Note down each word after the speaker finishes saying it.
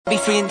Be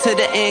free until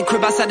the end,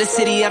 crib outside the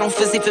city, I don't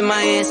feel safe in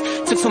my hands.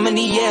 Took so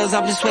many years,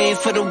 I'm just waiting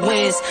for the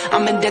wins.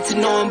 I'm in debt to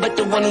no one but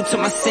the one who took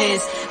my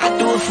sins. I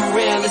do it for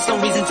real, there's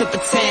no reason to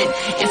pretend.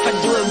 If I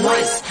do it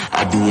once,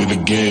 I do it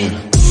again.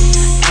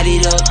 Add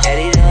it up,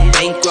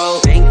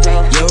 bankroll,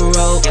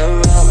 euro,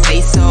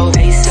 peso,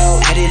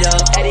 add it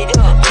up,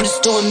 I'm just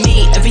doing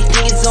me,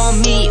 everything is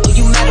on me, oh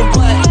you matter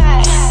what,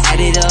 add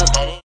it up.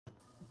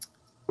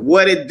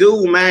 What it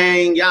do,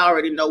 man? Y'all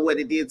already know what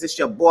it is. It's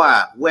your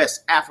boy,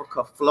 West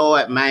Africa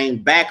Floyd, man.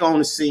 Back on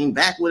the scene,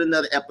 back with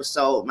another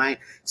episode, man.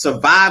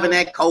 Surviving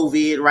that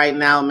COVID right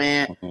now,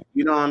 man.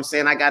 You know what I'm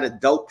saying? I got a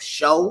dope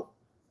show.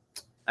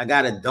 You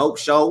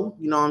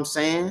know what I'm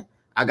saying?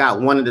 I got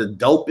one of the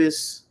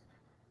dopest,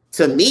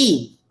 to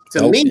me,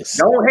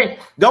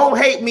 don't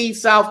hate me,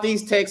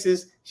 Southeast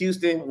Texas,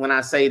 Houston, when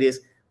I say this,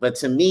 but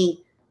to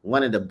me,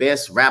 one of the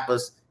best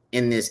rappers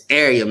in this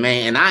area,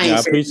 man. And I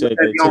ain't saying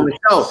it on the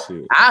show.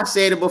 Shit. I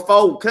said it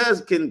before. Cuz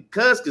can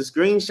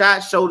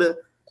screenshot show the,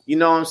 you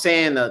know what I'm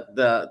saying,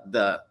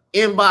 the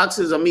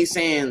inboxes of me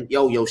saying,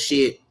 yo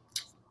shit,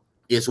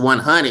 it's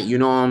 100. You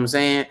know what I'm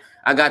saying?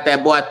 I got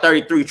that boy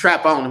 33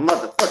 Trap on the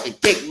motherfucking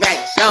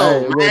kickback show.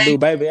 Hey, what it do,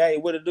 baby? Hey,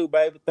 what it do,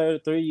 baby?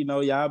 33. You know,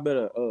 y'all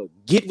better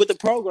get with the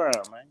program,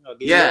 man.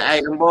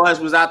 Hey, them boys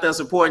was out there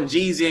supporting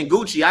Jeezy and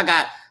Gucci. I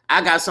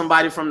got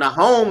somebody from the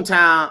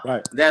hometown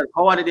that's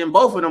harder than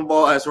both of them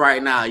boys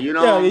right now. You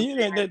know,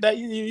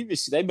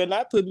 they better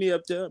not put me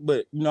up there.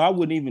 But you know, I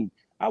wouldn't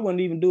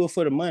even do it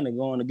for the money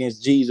going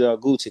against Jeezy or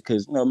Gucci,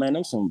 because you know,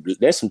 man,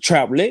 that's some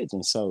trap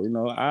legends. So you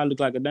know, I look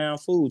like a damn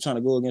fool trying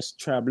to go against a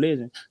trap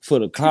legend for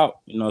the clout.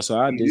 You know, so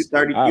I just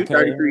you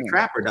 33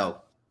 trapper though.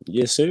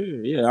 Yes, sir.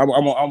 Yeah,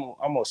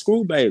 I'm a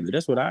screw baby.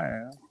 That's what I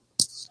am.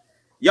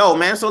 Yo,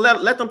 man. So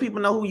let them people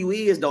know who you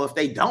is though, if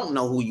they don't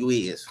know who you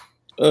is.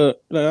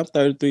 I'm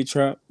 33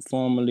 Trap,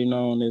 formerly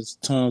known as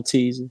Tom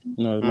Teasy.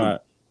 You know,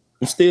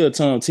 I'm still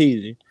Tom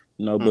Teasy,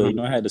 you know, but you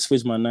know, I had to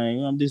switch my name.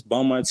 You know, I'm just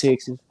Beaumont,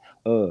 Texas,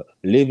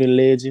 living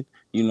legend,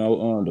 you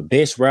know, the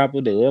best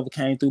rapper that ever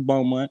came through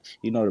Beaumont,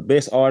 you know, the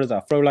best artist. I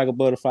flow like a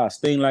butterfly,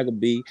 sting like a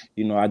bee,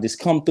 you know, I just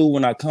come through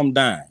when I come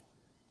down.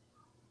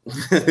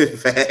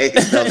 That's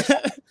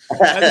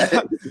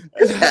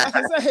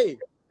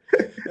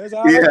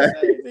all I say.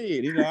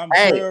 You know, I'm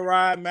sure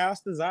ride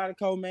master,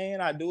 Zydeco, man.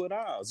 I do it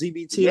all.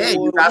 ZBT. Yeah,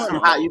 you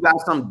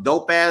got some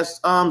dope ass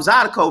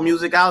Zydeco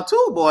music out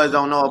too, boys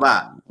don't know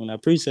about. And I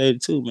appreciate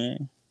it too,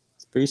 man.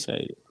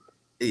 Appreciate it.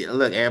 Yeah,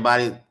 look,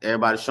 everybody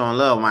showing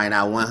love right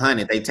now.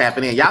 100. They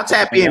tapping in. Y'all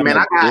tap in, man.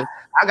 I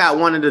got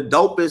one of the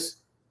dopest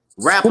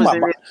rappers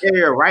in this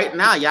area right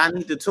now. Y'all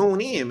need to tune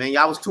in, man.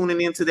 Y'all was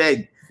tuning into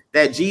that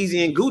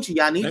Jeezy and Gucci.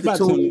 Y'all need to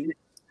tune in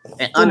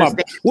and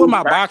understand. Where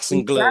my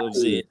boxing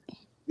gloves at?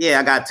 Yeah,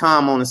 I got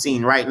Tom on the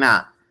scene right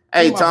now.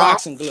 Hey, Tom.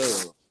 Boxing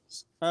gloves.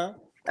 Huh?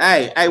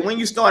 Hey, when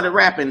you started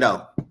rapping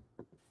though?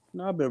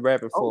 No, I've been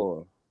rapping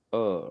for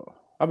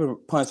I've been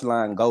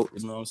punchline goat,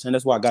 you know what I'm saying?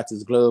 That's why I got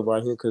this glove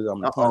right here, because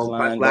I'm a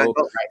punchline goat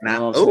right now. You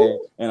know what I'm saying?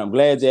 And I'm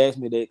glad you asked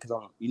me that, because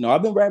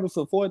I've been rapping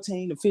for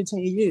 14 to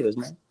 15 years,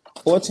 man.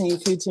 14,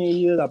 15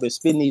 years, I've been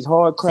spitting these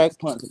hard crack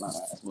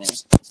punchlines, man.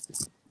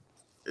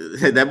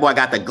 That boy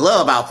got the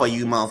glove out for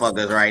you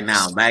motherfuckers right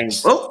now, bang.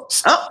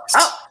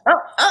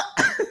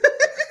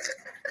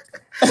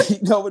 You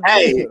know what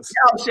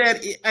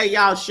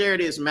y'all share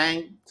this,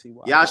 man.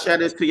 Y'all share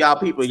this to y'all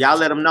people. Y'all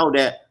let them know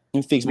that. Let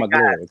me fix my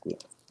glove.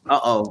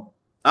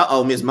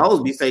 Miss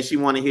Mosby say she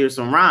want to hear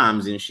some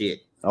rhymes and shit.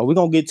 Oh, we're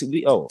gonna get to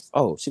the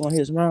she want to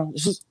hear some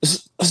rhymes.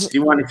 she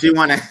want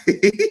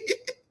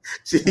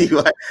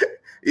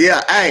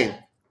yeah. Hey,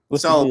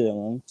 what's the deal,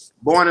 man?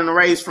 Born and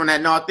raised from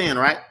that North End,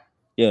 right?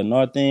 Yeah,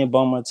 North End,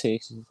 Beaumont,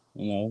 Texas.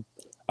 You know,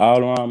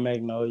 all around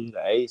Magnolia,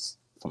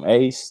 from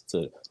Ace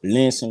to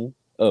Linson,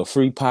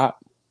 Free Pop.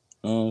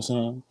 You know what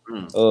I'm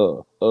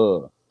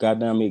saying?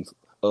 Goddamn me,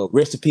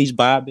 rest in peace,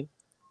 Bobby.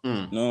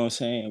 You know what I'm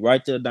saying?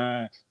 Right there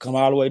down, come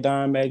all the way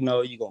down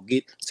Magnolia, you're gonna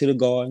get to the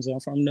gardens.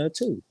 I'm from there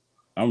too.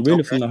 I'm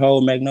really from the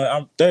whole Magnolia.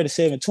 I'm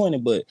 3720,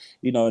 but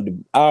you know,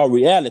 our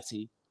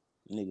reality,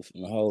 nigga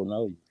from the whole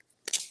know you.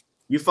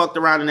 You fucked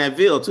around in that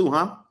Ville too,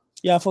 huh?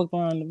 Yeah, I fucked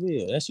around in the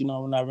Ville. That's, you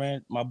know, when I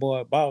ran my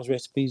boy Boss,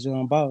 rest in peace,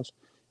 John Boss.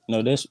 You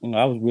know, that's, you know,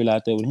 I was really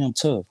out there with him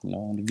tough, you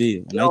know, in the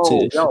Ville.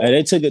 And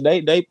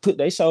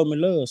they showed me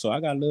love, so I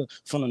got love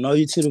from the know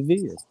you to the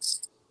Ville.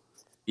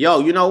 Yo,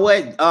 you know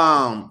what?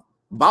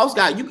 Boss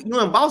got you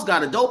and Boss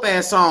got a dope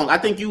ass song. I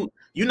think you're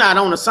not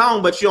on the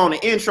song, but you're on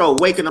the intro,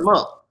 waking him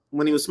up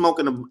when he was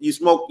smoking.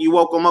 You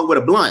woke him up with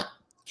a blunt.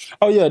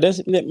 Oh yeah,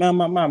 that's my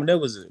mama. That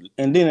was,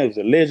 and then it was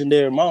a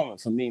legendary moment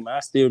for me, man.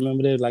 I still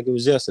remember that like it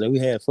was yesterday. We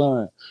had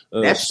fun.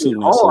 That's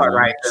hard,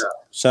 right there.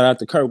 Shout out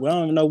to Kirkwood. I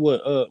don't even know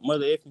what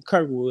mother effing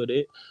Kirkwood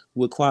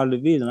with Quality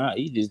Vision.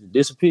 He just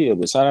disappeared.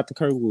 But shout out to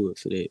Kirkwood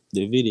for the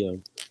video.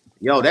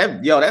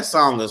 That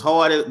song is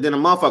harder than a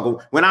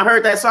motherfucker. When I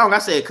heard that song, I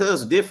said,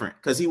 "Cuz different,"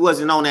 because he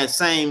wasn't on that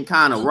same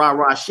kind of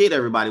rah shit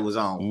everybody was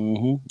on.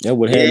 Mm-hmm. That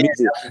would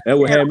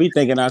have me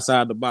thinking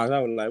outside the box.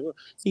 I was like, well,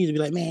 he used to be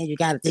like, man, you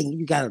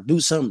gotta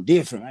do something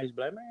different. I used to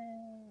be like,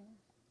 man,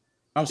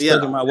 I'm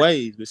stuck in my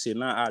ways, but shit,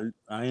 now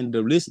I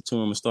ended up listening to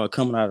him and started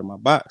coming out of my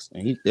box,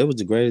 and that was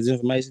the greatest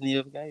information he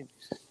ever gave me.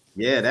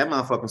 Yeah, that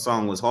motherfucking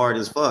song was hard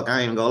as fuck. I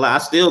ain't even gonna lie. I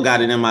still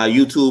got it in my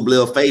YouTube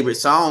little favorite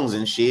songs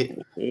and shit.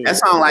 That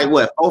song like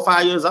what, 4 or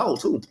 5 years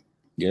old too.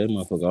 Yeah, that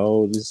motherfucker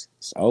old. It's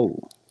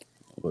old.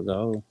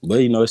 Old. But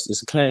you know,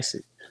 it's a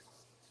classic.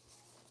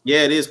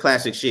 Yeah, it is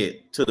classic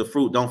shit. To the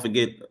fruit, don't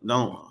forget.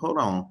 Don't hold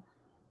on.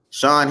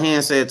 Sean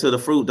Hand said to the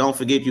fruit, don't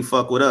forget you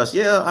fuck with us.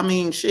 Yeah, I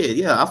mean shit.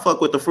 Yeah, I fuck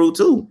with the fruit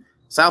too.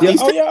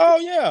 Southeast. Oh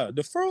yeah.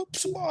 The fruit,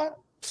 boy.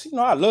 You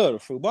know, I love the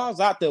fruit. Boy, I was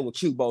out there with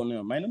Cubo and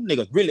them, man. Them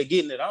niggas really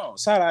getting it on.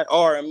 Shout out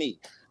R&Me.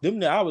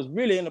 I was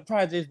really in the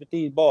projects with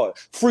these boys.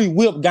 Free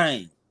whip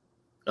game.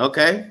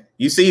 Okay.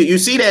 You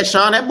see that,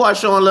 Sean? That boy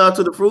showing love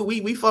to the fruit.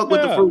 We fuck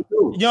with the fruit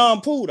too.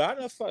 Young Poodle. I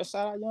just shout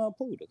out Young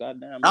Poodle.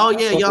 Goddamn. Oh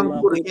yeah,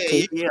 Young Poodle.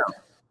 Yeah.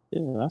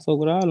 Yeah, I fuck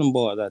with all them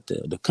boys out there.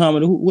 The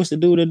comedy. What's the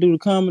dude that do the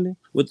comedy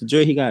with the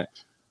Dre? He got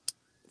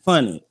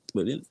funny,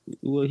 but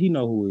he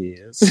know who he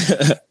is.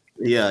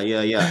 Yeah.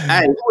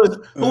 Hey,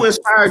 who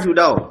inspired you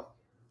though?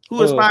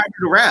 Who inspired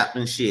you to rap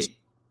and shit?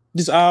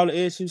 Just all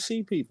the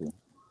SUC people.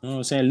 You know what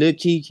I'm saying? Lil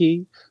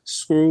Kiki,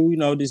 Screw, you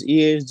know, this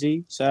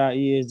ESG. Shout out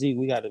ESG.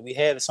 We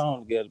had a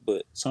song together,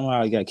 but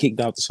somehow he got kicked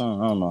off the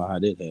song. I don't know how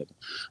that happened.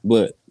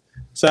 But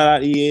shout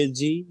out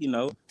ESG, you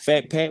know,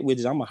 Fat Pat, which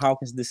is I'm a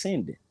Hawkins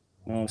descendant.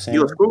 You know what I'm saying?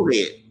 You a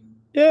screwhead.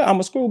 Yeah, I'm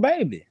a screw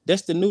baby.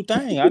 That's the new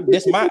thing. I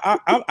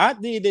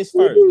did this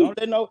first. Don't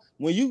they know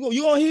when you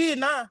gonna hear it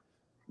now?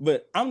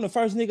 But I'm the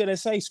first nigga that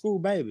say screw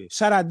baby.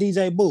 Shout out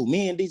DJ Boo.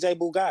 Me and DJ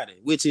Boo got it,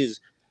 which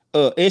is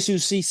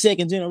SUC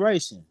second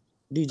generation.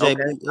 DJ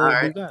Boo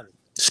got it.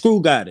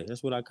 Screw got it.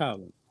 That's what I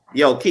call it.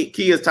 Yo,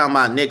 Kia's talking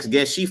about next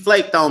guest. She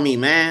flaked on me,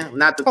 man.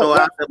 Not to throw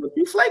out there, but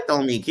you flaked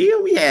on me, Kia.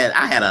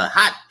 I had a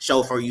hot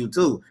show for you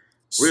too.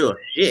 Real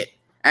shit.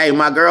 Hey,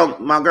 my girl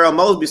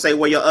Mosby say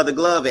where your other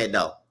glove at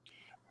though.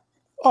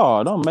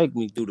 Oh, don't make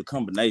me do the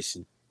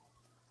combination.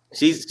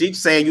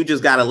 She's saying you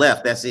just got a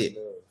left. That's it.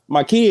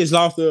 My kids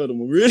lost the other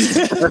one, really.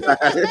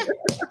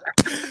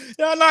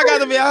 Y'all not got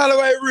to be all the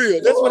way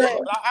real. That's what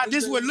happened. I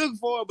just was looking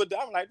for it, but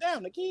I'm like,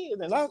 damn, the kids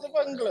and lost the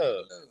fucking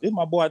glove. This is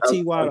my boy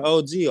T.Y. the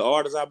OG, an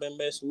artist I've been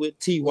messing with.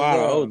 T.Y.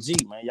 the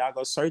OG, man. Y'all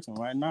go searching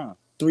right now.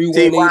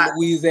 318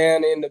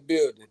 Louisiana in the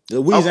building.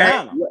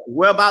 Louisiana. Okay.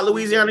 Where about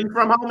Louisiana you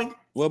from, homie?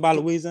 Where about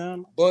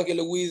Louisiana? Bunker,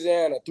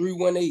 Louisiana,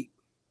 318.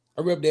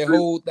 I rep that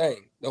whole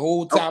thing. The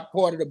whole top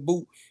part of the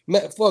boot.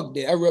 Man, fuck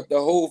that. I rep the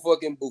whole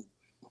fucking boot.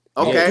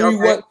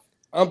 Okay.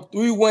 I'm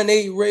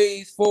 318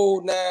 raised,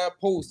 49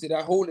 posted.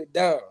 I hold it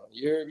down.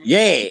 You heard me?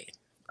 Yeah.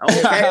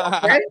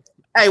 Okay.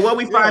 Hey, where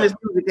we find this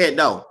music at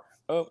though?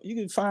 You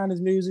can find this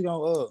music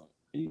on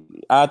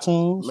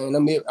iTunes. Man,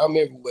 I'm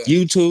everywhere.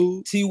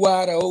 YouTube.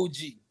 T.Y. the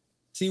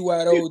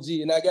OG.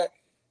 And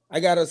I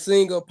got a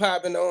single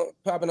popping on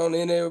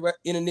the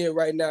internet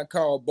right now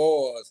called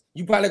Bars.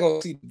 You probably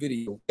gonna see the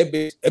video. That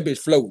bitch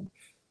floating.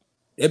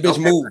 That bitch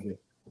moving.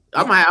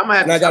 I'm gonna have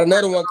and I got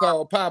another one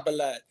called Pop a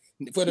Lot.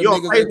 For the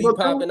niggas that be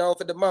popping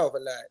off at the mouth a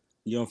lot.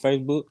 You on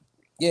Facebook?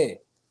 Yeah.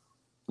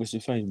 What's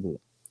your Facebook?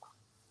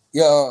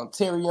 Yeah,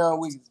 Terry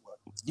Young Weeks.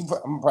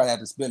 I'm probably have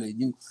to spell it.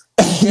 You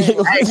ain't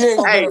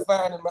gonna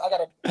find him.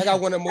 I got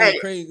one of the more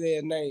crazy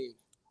ass names.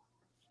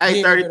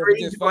 Hey,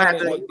 33, you gonna have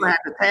to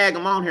tag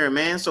him on here,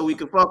 man, so we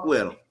can fuck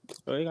with him.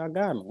 Oh, I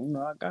got him. You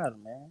know, I got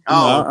him, man.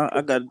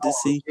 I got to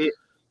see. Shit.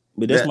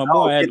 But that's my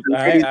boy.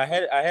 I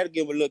had to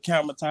give him a little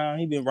camera time.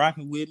 He been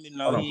rocking with me. You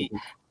know,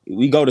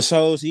 we go to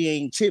shows. He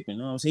ain't tripping.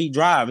 You know what I'm saying? He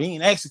drive. He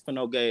ain't asking for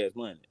no gas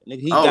money. Nigga,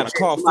 he got a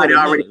car. Somebody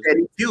already said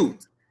he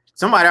cute.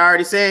 Somebody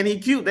already saying he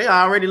cute. They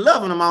already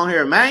loving him on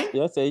here, man.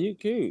 Yeah, I said you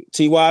cute.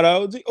 T.Y. the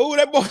OG. Oh,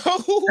 that boy.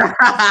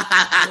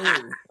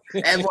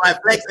 That boy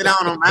flexing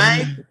on him,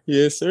 man.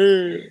 Yes,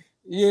 sir.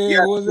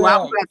 Yeah, what's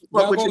up?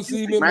 Y'all gonna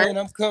see me, man.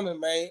 I'm coming,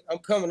 man. I'm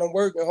coming. I'm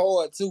working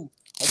hard too.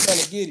 I'm trying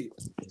to get it.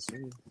 Yes,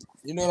 sir.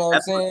 You know what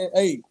I'm saying?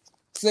 Hey,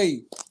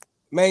 say,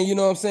 man, you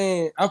know what I'm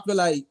saying? I feel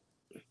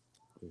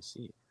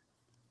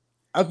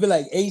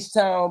like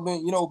H-Town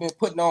been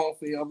putting on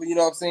forever. You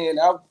know what I'm saying?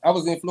 I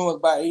was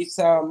influenced by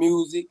H-Town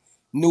music,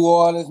 New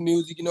Orleans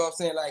music, you know what I'm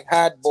saying? Like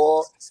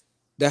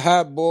the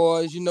Hot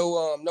Boys, you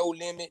know, No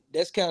Limit.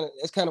 That's kind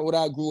of what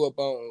I grew up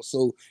on.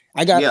 So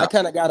I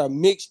kind of got a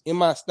mix in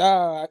my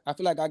style. I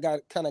feel like I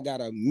got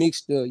a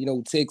mixture, you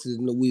know, Texas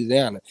and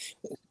Louisiana.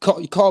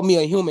 Call me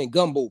a human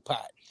gumbo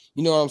pot.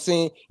 You know what I'm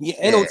saying?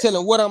 Ain't no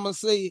telling what I'm gonna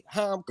say,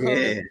 how I'm coming.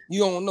 Yeah. You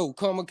don't know.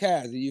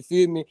 Kamikaze, you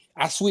feel me?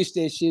 I switched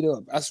that shit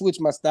up. I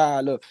switched my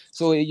style up.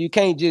 So you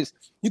can't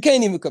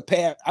even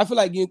compare. I feel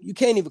like you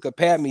can't even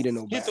compare me to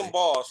nobody. Hit some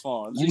balls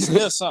for him. Just a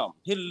little something.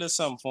 Hit a little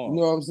something for him.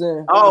 You know what I'm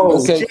saying?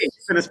 Oh, shit. You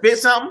finna spit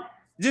something?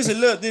 Just a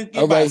little. Then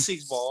get about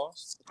 6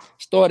 balls.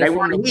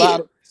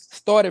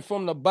 Started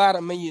from the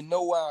bottom, and you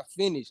know where I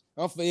finished.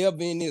 I'm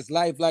forever in this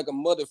life like a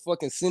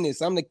motherfucking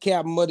sentence. I'm the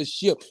captain of the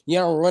ship.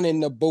 Yeah, I'm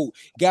running the boat.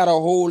 Got a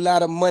whole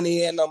lot of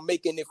money and I'm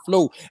making it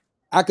flow.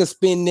 I could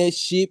spend that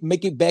shit,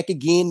 make it back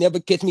again, never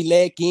catch me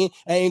lacking.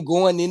 I ain't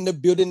going in the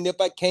building if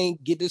I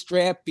can't get the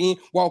strap in.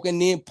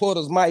 Walking in,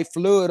 portals might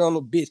flood on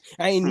a bitch.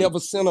 I ain't never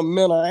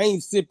sentimental. I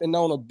ain't sipping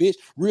on a bitch.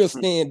 Real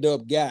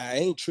stand-up guy. I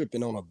ain't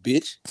tripping on a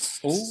bitch.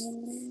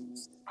 Ooh.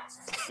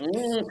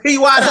 P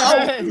why the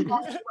old Hey.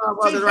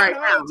 motherfuckers right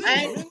now,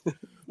 man. Look,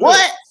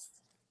 What?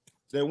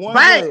 that one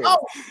Bang!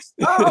 girl.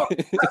 Oh,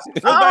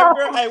 What's baby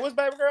girl? Hey, what's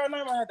baby girl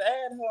name? I had to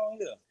add her on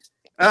here.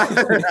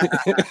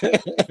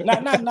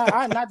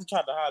 not to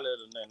try to holler at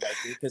her nothing like that,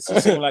 because she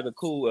seemed like a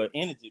cool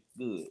energy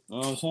good. You know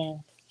what I'm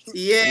saying?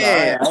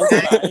 Yeah. I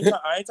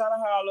ain't trying to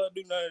holler or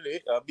do none of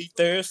that. I'll be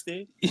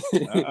thirsty.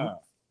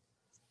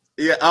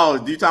 Yeah.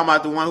 Oh, you talking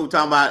about the one who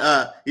talking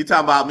about you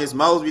talking about Miss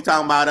Mosby? You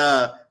talking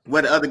about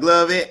where the other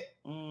glove at?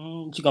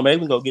 She gonna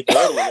make me go get the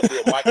other one and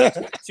do a Mike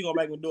Tyson. She gonna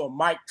make me do a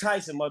Mike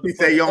Tyson motherfucker. He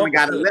said you only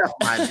got a left,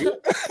 my G.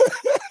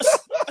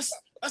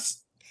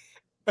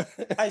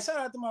 Hey, shout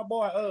out to my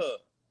boy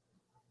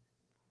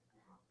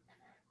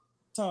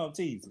Tom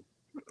Teasy.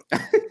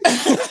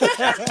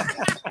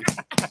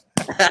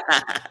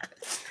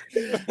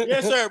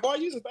 Yes, sir. Boy,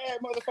 you a bad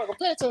motherfucker.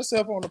 Pat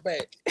yourself on the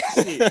back.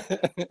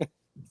 Shit.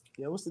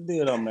 Yeah, what's the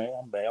deal though, man?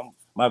 I'm bad.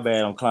 My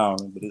bad, I'm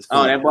clowning, but it's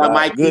cool. Oh, that boy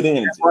Mike. Good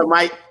energy.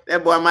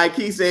 That boy Mike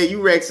Key said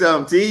you wrecked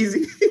something,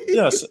 Teasy.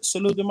 Yeah,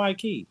 salute to Mike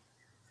Key.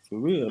 For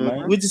real,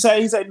 man. What'd you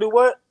say? He said do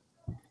what?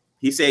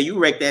 He said you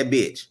wrecked that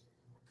bitch.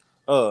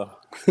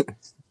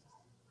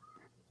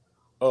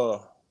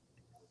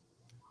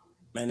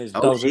 Man, this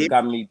dozer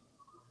got me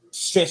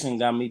stressing,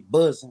 got me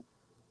buzzing,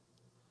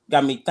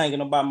 got me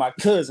thinking about my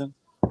cousin.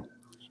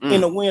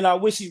 In the wind, I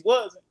wish he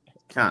wasn't.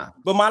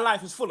 But my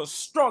life is full of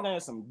struggle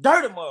and some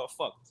dirty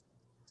motherfuckers.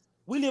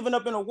 We living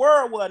up in a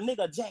world where a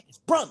nigga jack his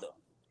brother.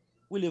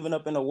 We living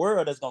up in a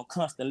world that's gonna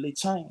constantly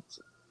change.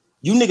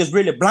 You niggas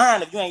really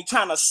blind if you ain't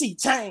trying to see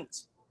change.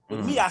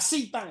 With me, I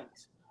see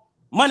things.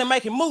 Money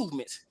making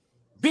movements.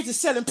 Bitches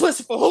selling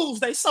pussy for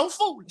hooves, they so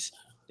foolish.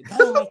 The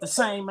game ain't the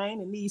same,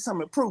 man. It needs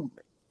some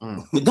improvement.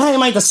 The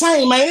game ain't the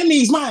same, man. It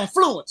needs my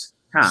influence.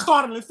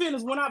 Starting the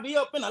feelings when I be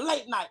up in a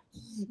late night.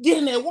 Get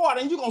in that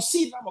water and you gonna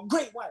see that I'm a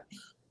great wife.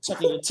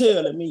 Checking your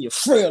tail at me, you're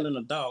frail in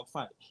a dog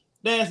fight.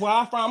 That's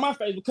why I found my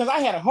face, because I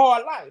had a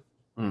hard life.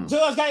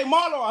 Judge gave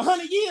Marlo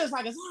 100 years,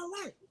 like it's all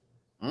right.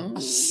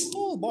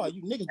 Oh boy,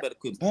 you niggas better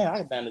quit paying.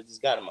 I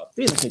just got in my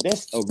feelings, because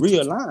that's a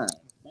real line,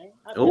 man.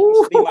 I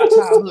used to be my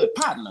childhood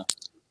partner.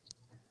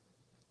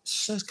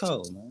 That's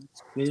cold, man.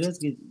 Let's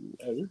get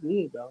it's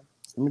good, though.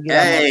 Let me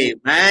get hey,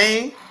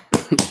 man.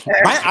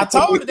 I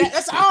told you that.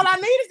 That's all I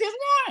need is this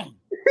one.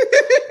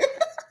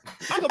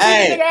 I can beat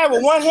this nigga out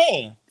with one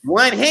hand.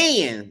 One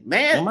hand,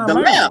 man. The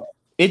left.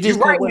 It just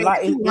right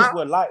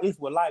it's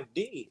what life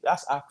did.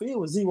 I feel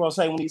what Zero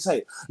say when he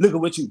say, "Look at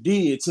what you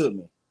did to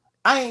me."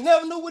 I ain't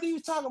never knew what he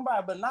was talking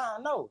about, but now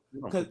I know.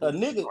 Because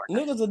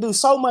niggas will do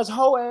so much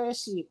whole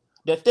ass shit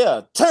that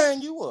they'll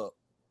turn you up.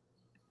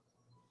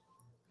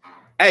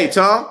 Hey,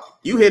 Tom,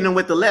 you hitting him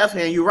with the left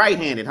hand, you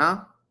right-handed, huh?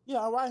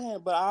 Yeah, I'm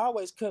right-handed, but I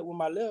always cut with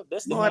my left.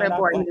 That's the boy, hand that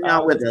boy hitting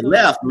out with the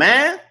left,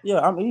 man.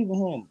 Yeah, I'm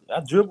even-handed. I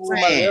dribble with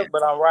my left,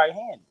 but I'm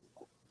right-handed.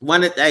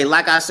 Hey,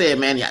 like I said,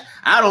 man,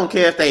 I don't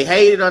care if they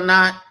hate it or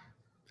not.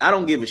 I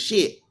don't give a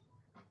shit.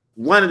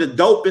 One of the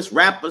dopest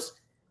rappers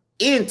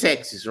in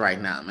Texas right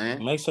now,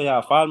 man. Make sure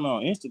y'all follow me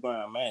on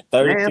Instagram, man.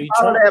 33 man,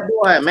 follow that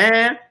boy,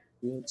 man.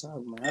 Real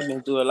talk, man. I've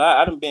been through a lot.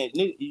 I done been.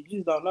 You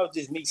just don't know.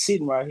 Just me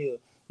sitting right here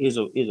is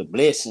a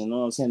blessing. You know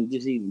what I'm saying?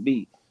 Just even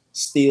be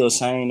still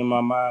sane in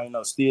my mind. You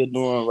know, still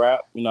doing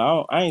rap. You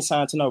know, I ain't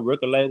signed to no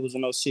record labels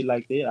and no shit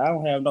like that. I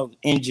don't have no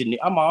engineer.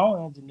 I'm my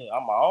own engineer.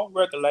 I'm my own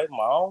record label,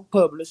 my own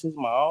publicist,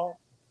 my own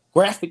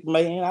graphic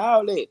man,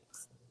 all that. You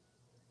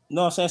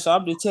know what I'm saying? So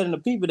I'm just telling the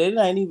people that it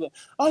ain't even,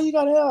 oh, you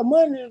gotta have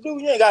money to do.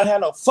 You ain't gotta have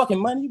no fucking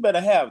money. You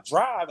better have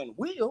drive and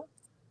will.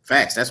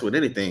 Facts. That's with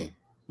anything.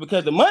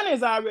 Because the money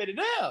is already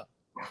there.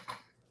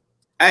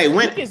 Hey,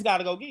 you just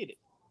gotta go get it.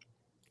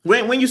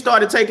 When you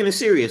started taking it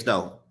serious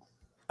though?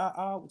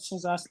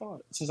 Since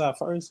I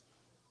first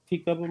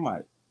picked up a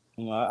mic.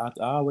 You know, I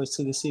always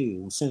took it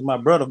serious. Since my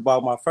brother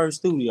bought my first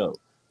studio.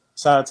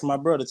 Shout out to my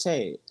brother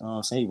Chad. You know what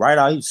I'm saying? Right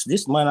out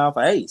this money off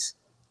of Ace.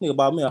 Nigga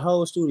bought me a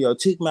whole studio.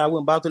 Took me, I went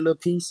and bought the little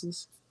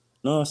pieces.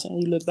 You know what I'm saying?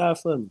 He looked out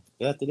for me.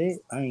 After that,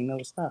 I ain't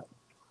never stopped.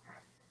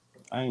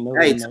 I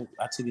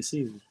took it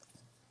serious.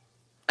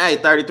 Hey,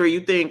 33,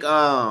 you think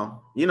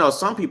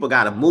some people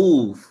gotta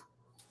move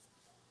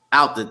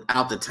out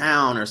the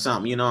town or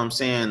something, you know what I'm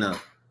saying?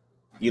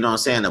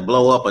 To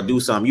blow up or do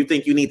something. You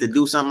think you need to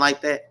do something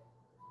like that?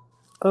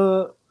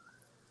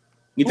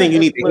 You think you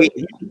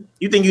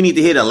need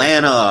to hit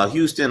Atlanta or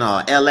Houston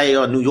or LA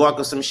or New York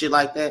or some shit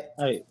like that?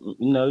 Hey,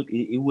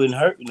 it wouldn't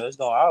hurt. It's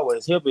gonna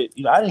always help it.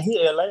 I didn't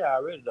hit LA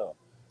already though.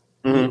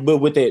 Mm-hmm. But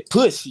with that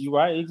push, you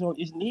right,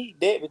 it's need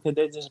that because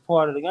that's just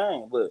part of the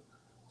game. But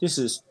this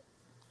is,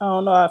 I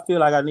don't know. I feel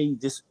like I need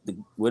just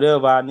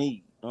whatever I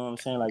need. You know what I'm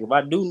saying? Like if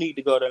I do need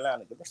to go to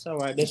Atlanta, that's all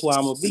right. That's where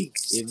I'm gonna be.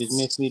 If it's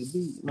meant for me to be,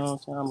 you know what I'm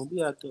saying? I'm gonna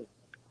be out there.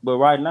 But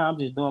right now, I'm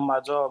just doing my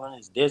job in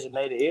this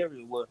designated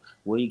area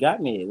where he got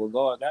me at, where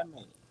God got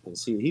me at.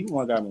 See, he the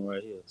one got me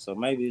right here. So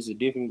maybe it's a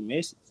different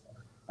message.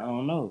 I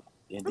don't know.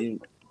 And then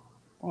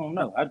I don't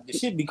know. This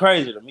shit be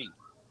crazy to me.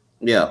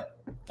 Yeah.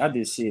 I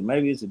just said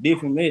maybe it's a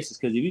different message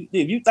because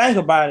if you think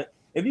about it,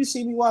 if you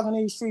see me walking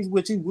these streets,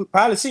 which you would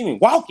probably see me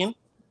walking,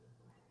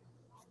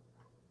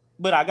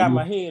 but I got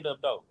my head up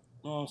though.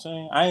 You know what I'm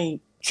saying? I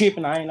ain't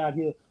tripping. I ain't out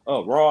here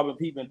robbing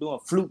people and doing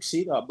fluke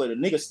shit. But a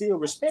nigga still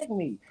respect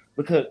me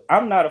because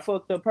I'm not a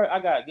fucked up person. I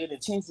got good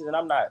intentions and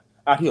I'm not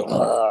out here.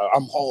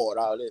 I'm hard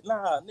all that.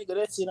 Nah, nigga,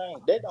 that shit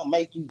ain't. That don't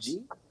make you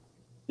G.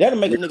 That'll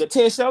make a nigga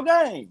test your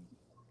game.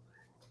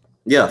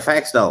 Yeah,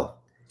 facts though.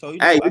 So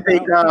hey, you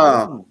think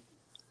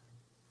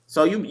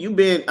so you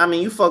been, I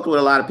mean, you fucked with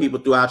a lot of people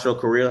throughout your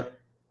career,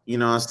 you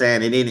know what I'm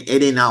saying? It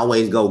didn't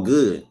always go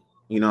good.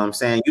 You know what I'm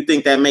saying? You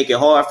think that make it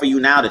hard for you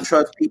now to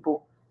trust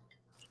people?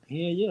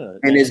 Yeah.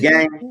 In this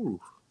game? Ooh,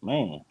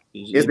 man.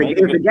 Is the game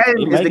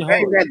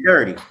that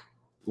dirty?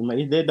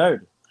 It's that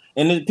dirty.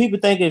 And then people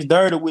think it's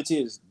dirty, which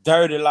is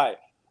dirty like,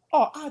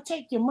 oh, I'll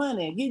take your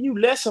money and give you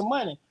lesser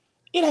money.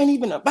 It ain't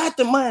even about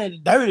the money, the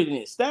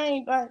dirtiness. They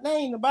ain't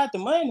about the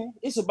money.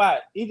 It's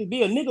about, it'll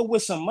be a nigga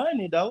with some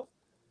money though.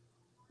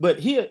 But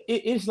here,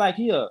 it's like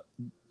he'll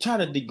try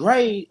to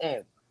degrade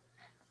and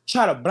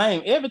try to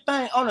blame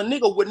everything on a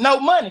nigga with no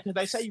money because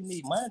they say you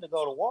need money to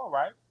go to war,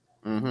 right?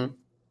 Mm-hmm.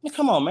 Man,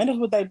 come on, man. That's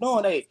what they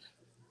doing.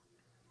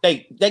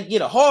 They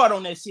get a hard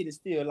on that shit. It's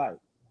still like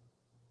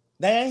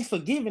they ain't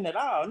forgiving at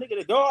all. Nigga,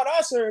 the God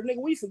I serve, nigga,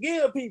 we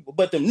forgive people.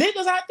 But them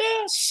niggas out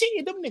there,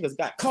 shit, them niggas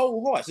got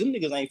cold hearts. Them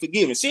niggas ain't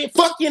forgiving. Shit,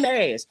 fuck your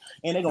ass.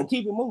 And they gonna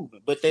keep it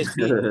moving. But that's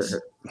business.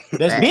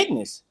 That's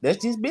business.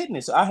 That's just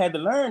business. So I had to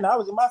learn. I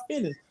was in my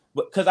feelings.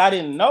 But because I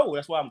didn't know.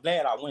 That's why I'm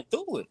glad I went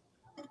through it.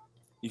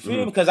 You feel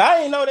me? Because I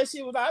didn't know that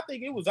shit was, I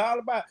think it was all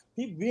about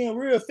people being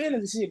real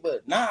feelings and shit.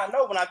 But now I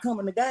know when I come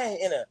in the game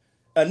and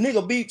a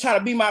nigga try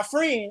to be my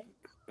friend,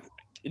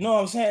 you know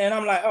what I'm saying? And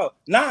I'm like, oh,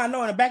 now I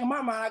know in the back of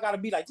my mind, I got to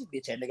be like, this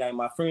bitch, that nigga ain't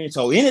my friend.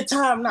 So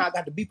anytime now, I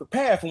got to be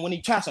prepared for when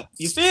he tries something.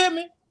 You feel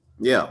me?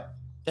 Yeah.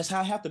 That's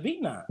how I have to be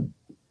now.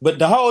 But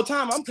the whole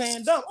time, I'm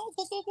playing dumb.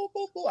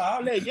 Oh,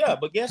 all that, yeah.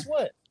 But guess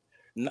what?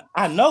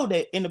 I know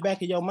that in the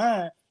back of your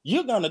mind,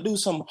 you're going to do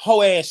some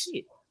hoe ass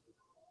shit.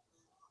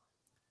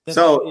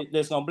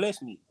 That's gonna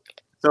bless me.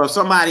 So if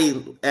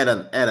somebody at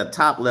a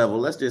top level,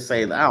 let's just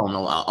say, I don't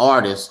know, an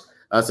artist,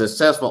 a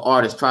successful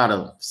artist try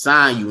to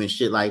sign you and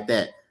shit like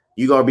that,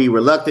 you gonna be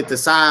reluctant to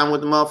sign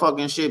with the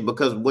motherfucking shit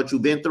because of what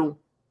you've been through?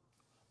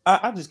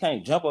 I just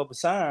can't jump up and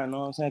sign, you know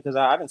what I'm saying? Because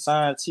I didn't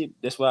sign shit.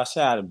 That's why I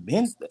said I'd have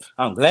been.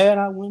 I'm glad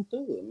I went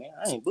through it, man.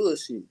 I ain't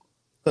bullshit.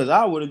 Because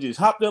I would have just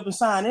hopped up and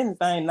signed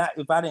anything, not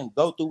if I didn't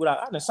go through what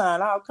I done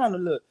signed all kind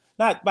of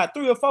not about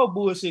 3 or 4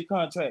 bullshit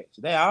contracts.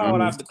 They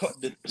all out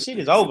the shit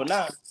is over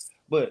now.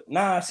 But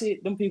nah,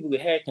 shit, them people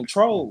that had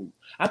control.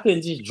 I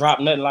couldn't just drop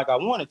nothing like I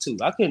wanted to.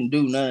 I couldn't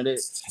do none of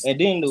that. And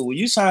then when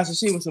you sign some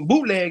shit with some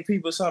bootleg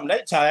people or something,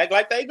 they try to act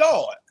like they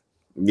God.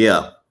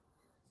 Yeah.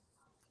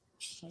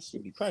 That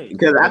should be crazy.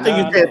 Because I think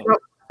you said,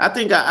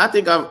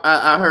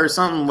 I heard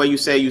something where you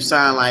say you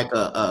signed like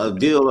a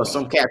deal or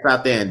some cats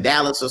out there in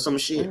Dallas or some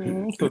shit.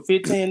 For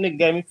 15, nigga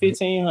gave me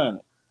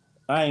 1,500.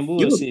 I ain't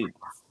bullshit.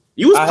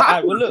 You was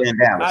popular in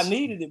Dallas. I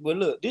needed it, but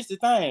look, this the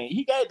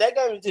thing. That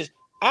gave me just.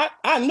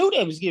 I knew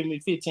they was giving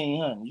me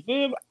 1,500. You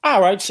feel me?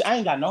 All right, I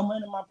ain't got no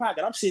money in my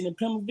pocket. I'm sitting in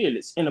Plymouth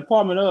Village in an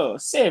apartment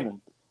of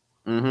 7.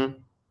 Mm-hmm.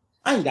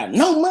 I ain't got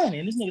no money,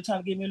 and this nigga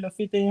trying to give me a little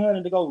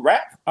 1,500 to go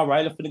rap. All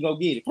right, let's finna go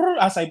get it.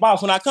 I say,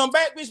 boss, when I come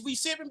back, bitch, we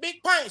sipping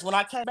big pints. When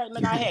I came back,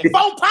 nigga, I had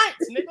 4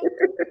 pints,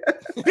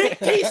 nigga. Big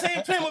piece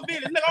in Plymouth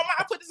Village, nigga.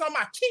 I put this on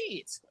my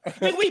kids.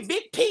 Nigga, we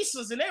big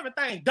pieces and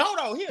everything.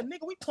 Dodo here,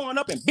 nigga, we pouring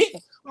up and big.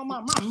 On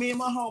me and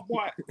my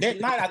homeboy. That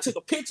night, I took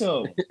a picture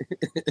of him,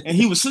 and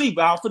he was asleep.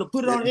 I was finna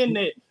put it on the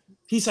internet.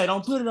 He said,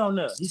 don't put it on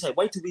there. He said,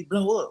 wait till we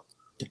blow up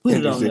to put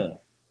it on there.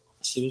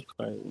 Shit was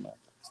crazy, man.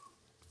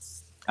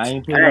 I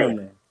ain't put it on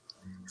there.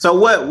 So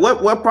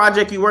what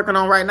project you working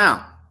on right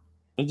now?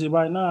 Just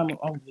right now,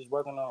 I'm just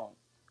working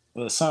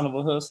on Son of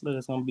a Hustler.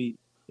 It's gonna be.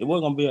 It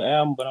wasn't gonna be an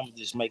album, but I'm gonna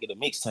just make it a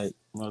mixtape.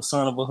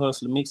 Son of a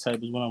Hustler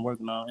mixtape is what I'm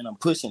working on, and I'm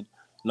pushing.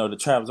 The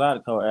Trap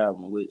Zydeco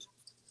album, which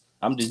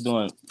I'm just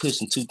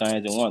pushing 2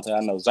 things at once.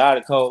 I know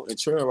Zydeco and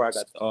Trail Rock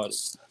got the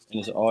artists, and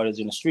it's an artist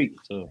in the street.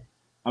 So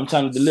I'm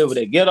trying to deliver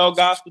that ghetto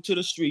gospel to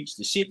the streets,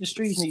 the shit the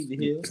streets need to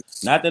hear.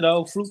 Not that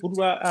old fluke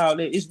out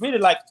there. It's really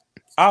like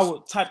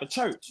our type of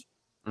church.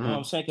 You know what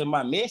I'm saying? Because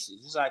my message,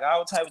 it's like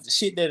all type of the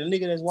shit that a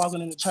nigga that's walking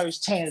in the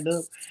church tanning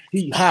up,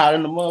 he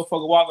hiding the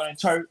motherfucker walking in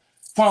church,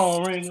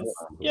 phone ringing.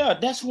 Yeah,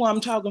 that's who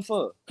I'm talking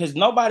for. Because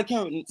nobody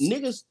can,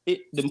 niggas,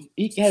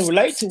 he can't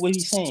relate to what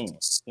he's saying.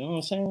 You know what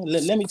I'm saying?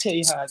 Let me tell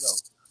you how I go.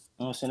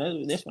 You know what I'm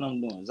saying? That's what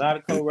I'm doing.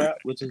 Zydeco Rap,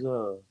 which is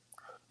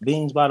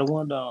Beans by the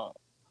Window on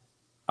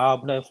all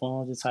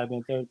platforms. Just type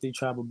in 33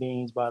 Tribal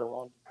Beans by the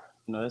Window.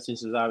 That's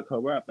just a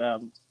Zydeco Rap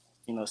album.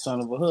 Son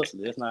of a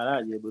Hustler. That's not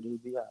out yet, but it'll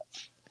be out.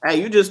 Hey,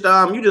 you just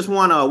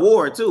won an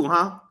award too,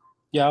 huh?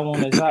 Yeah, I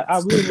won it. I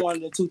really won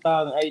it in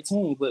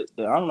 2018, but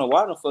I don't know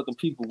why the fucking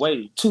people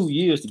waited 2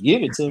 years to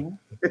give it to me.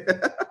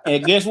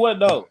 And guess what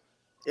though?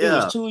 It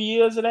was 2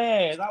 years of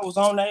their ass. I was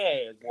on their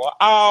ass, boy.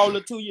 All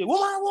the 2 years.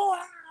 What I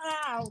want?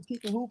 I was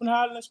kicking, hooping,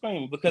 hollering, and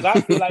screaming because I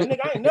feel like, nigga,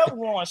 I ain't never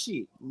won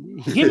shit.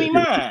 Give me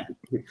mine.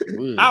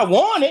 I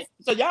won it,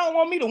 so y'all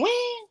want me to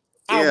win?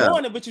 I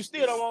won it, but you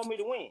still don't want me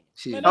to win.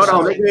 Man, hold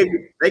on,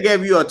 they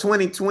gave you a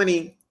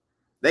 2020.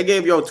 They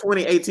gave your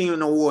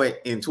 2018 award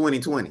in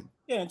 2020.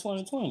 Yeah, in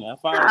 2020. I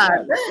found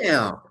out.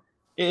 Damn.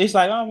 It's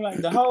like I'm like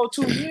the whole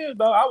 2 years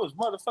though. I was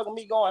motherfucking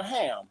me going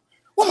ham.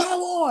 What I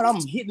want?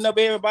 I'm hitting up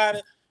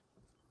everybody.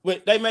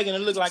 But they making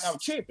it look like I'm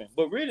tripping.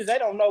 But really, they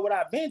don't know what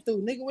I've been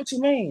through. Nigga, what you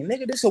mean?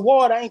 Nigga, this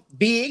award ain't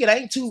big. It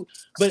ain't too,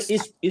 but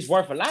it's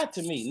worth a lot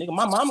to me. Nigga,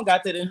 my mama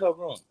got that in her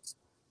room.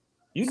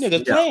 You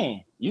niggas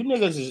playing. You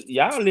niggas,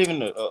 y'all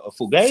living a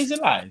fugazi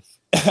life.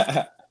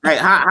 Hey,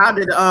 how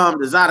did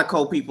the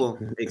Zydeco people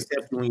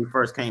accept you when you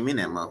first came in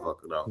that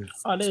motherfucker though?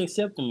 Oh, they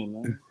accepted me,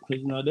 man.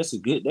 Because you know that's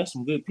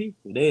some good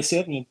people. They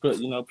accepted me,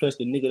 you know, plus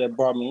the nigga that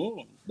brought me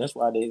in. That's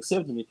why they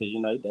accepted me, because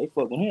you know they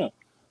fuck with him.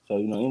 So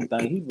you know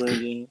anything he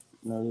bring in.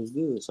 No, it's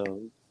good. So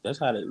that's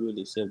how they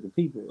really accept the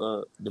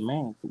people. The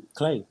man,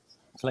 Clay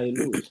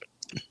Lewis.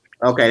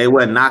 Okay, they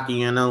wasn't knocking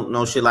you,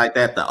 no shit like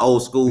that. The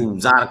old school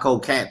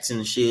Zydeco cats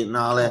and shit and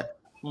all that.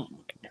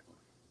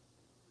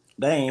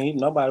 They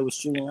ain't nobody was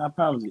shooting. I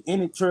promise you,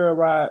 any trail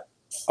ride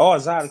or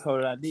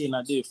Zydeco that I did, and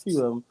I did a few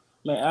of them.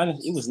 Man,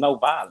 it was no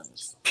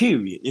violence.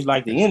 Period. It's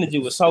like the energy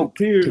was so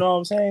pure. You know what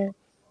I'm saying?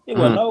 It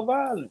was no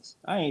violence.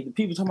 The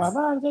people talking about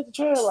violence at the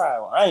trail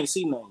ride. I ain't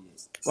seen nothing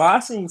yet. Well, I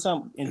seen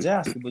something in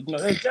Jasper, but you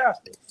know that's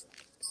Jasper.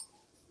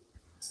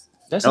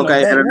 That's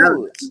okay. And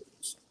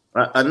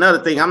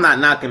another thing, I'm not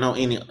knocking on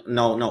any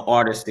no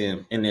artist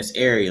in this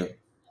area,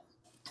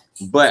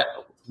 but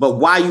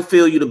why you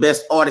feel you the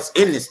best artist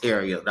in this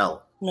area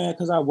though? Man,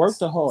 because I work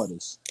the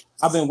hardest.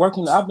 I've been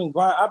working. I've been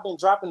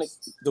dropping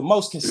the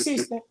most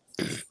consistent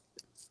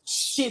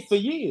shit for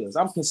years.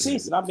 I'm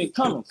consistent. I've been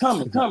coming.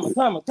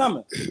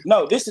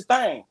 No, this is the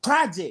thing.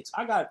 Projects.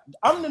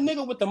 I'm the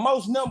nigga with the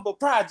most number of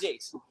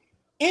projects.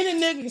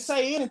 Any nigga can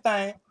say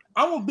anything.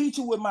 I'm gonna beat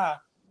you with my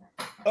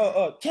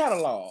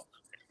catalog.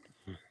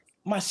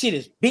 My shit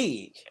is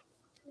big.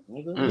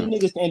 Nigga.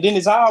 Niggas, and then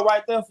it's all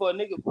right there for a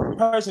nigga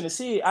person to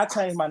see it. I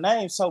changed my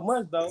name so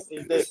much though.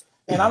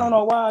 And I don't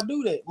know why I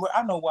do that. Well,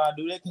 I know why I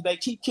do that because they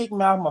keep kicking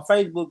me off my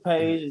Facebook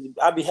page.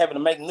 I be having to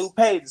make new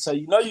pages. So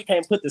you know you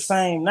can't put the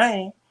same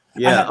name.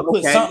 Yeah, I have to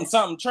put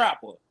something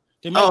trapper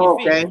to make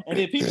it fit. And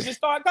then people just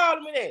start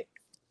calling me that.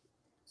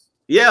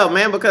 Yeah,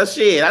 man, because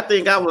shit, I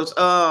think I was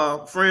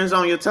friends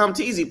on your Tom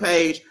Teasy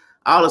page.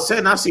 All of a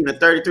sudden, I seen the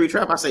 33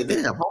 trap. I say,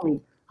 damn,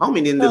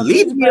 homie didn't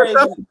delete me or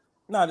something.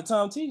 No, the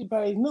Tom Teasy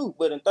page new,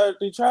 but in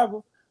 33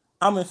 Travel,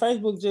 I'm in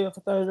Facebook jail for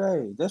 30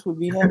 days. That's what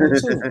be happening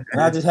too.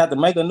 And I just have to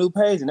make a new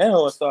page, and that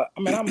whole start.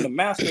 I mean, I'm the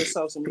master of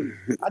social media.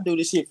 I do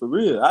this shit for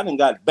real. I done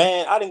got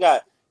banned. I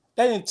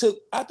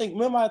think,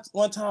 remember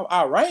one time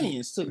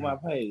Iranians took my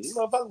page. You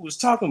motherfucker was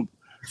talking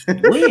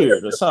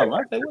weird or something.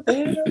 I think, what the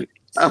hell?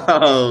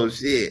 Oh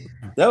shit.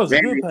 That was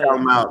Vanity a good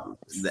page. About,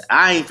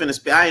 I ain't finna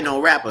spit. I ain't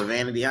no rapper,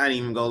 Vanity. I ain't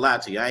even gonna lie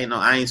to you. I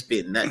ain't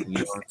spitting nothing. You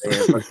know what I'm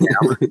saying? But yeah,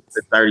 I'm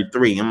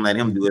 33. I'm gonna let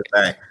him do his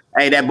thing.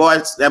 Hey, that boy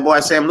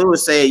Sam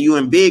Lewis said you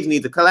and Biggs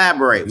need to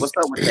collaborate. What's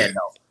up with that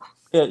though?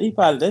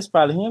 Yeah, that's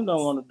probably him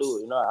don't want to do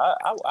it. You know,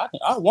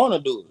 I want to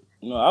do it.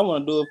 You know, I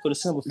want to do it for the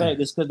simple fact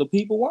it's because the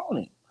people want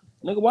it.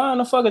 Nigga, why in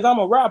the fuck is I'm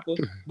a rapper,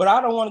 but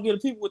I don't want to give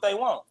the people what they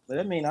want? But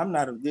that mean I'm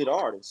not a good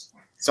artist.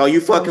 So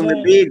you fucking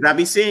with Biggs? I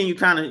be seeing you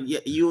kind of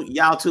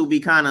y'all two be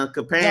kind of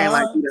comparing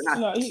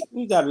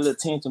he got a little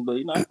tension, but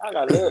you know I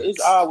got love. It's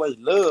always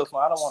love.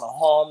 I don't want to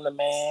harm the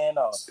man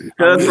or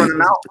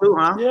running out too,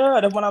 huh? Yeah,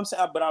 that's what I'm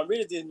saying. But I'm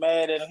really just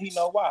mad at him. He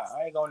know why.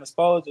 I ain't gonna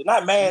expose it.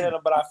 Not mad at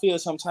him, but I feel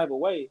some type of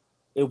way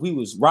if we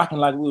was rocking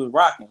like we was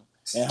rocking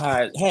and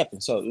how it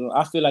happened. So you know,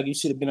 I feel like you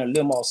should have been a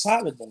little more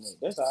solid than that.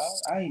 That's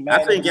all. I ain't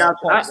mad. I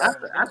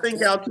think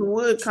y'all two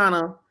would kind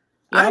of.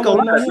 I ain't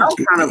gonna lie,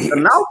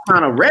 I'm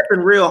kind of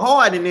repping real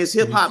hard in this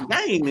hip hop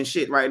game and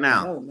shit right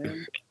now.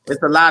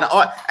 It's a lot of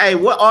art. Hey,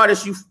 what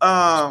artists you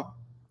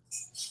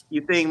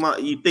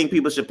think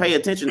people should pay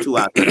attention to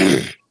out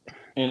there?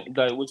 And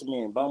like, what you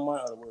mean,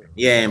 Beaumont or what?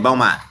 Yeah, in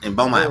Beaumont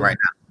right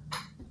now.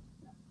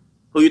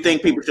 Who you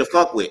think people should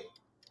fuck with?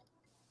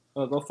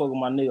 Go fuck with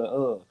my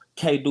nigga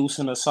K Deuce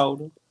in a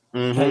soda.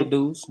 K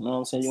Deuce, you know what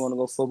I'm saying? You want to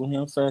go fuck with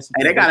him fast?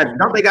 Hey, they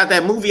got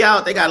that movie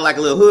out? They got like a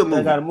little hood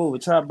movie. They got a movie,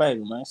 Trap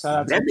Baby, man.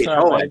 Shout out to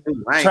Trap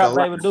Baby. Trap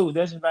Baby Deuce,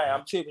 that's his name.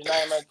 I'm tripping. His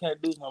name ain't K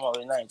Deuce no more.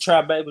 His name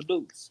Trap Baby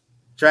Deuce.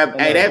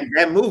 Hey,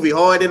 that movie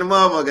hard in the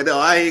motherfucker though.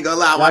 I ain't gonna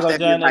lie. Watch that.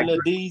 That little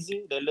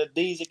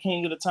Deezy,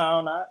 king of the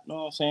town out. You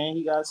know what I'm saying?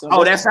 He got some.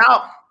 Oh, that's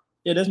out.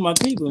 Yeah, that's my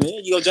people,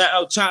 man. You go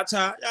down,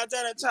 Cha-Cha. Y'all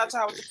down that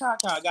Cha-Cha with the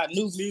Cha-Cha. Got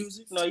new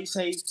music. You know, he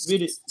say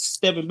really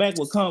stepping back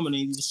with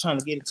comedy. He's just trying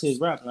to get it to his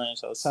rap lane.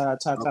 So, shout out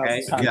Cha-Cha.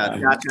 Okay. Yeah,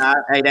 Cha-Cha.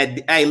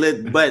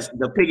 But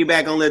the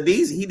piggyback on Lil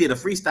Deezy, he did a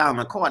freestyle in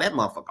the car. That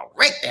motherfucker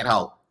wrecked that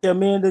hoe. Yeah,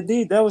 me and the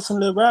D, that was some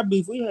little rap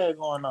beef we had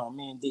going on,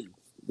 me and D.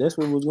 That's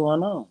what was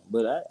going on.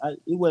 But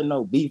it wasn't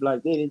no beef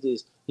like that. It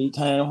just he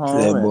came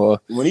home That boy.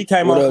 when he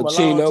came What home up,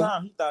 from a Chino? long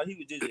time, he thought he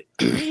was just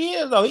he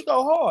is though. He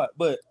go hard.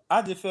 But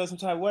I just felt some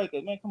type of way.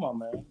 Cause man, come on,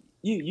 man.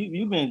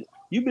 You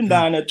been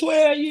down there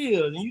 12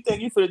 years and you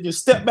think you finna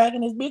just step back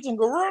in this bitch and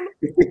gorilla?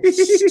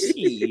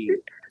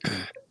 Shit.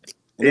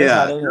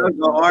 Yeah. At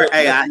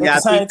the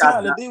same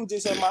time, the dude was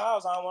just at my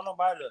house. I don't want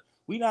nobody to.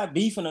 We not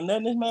beefing or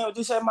nothing. This man was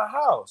just at my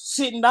house,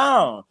 sitting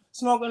down,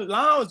 smoking,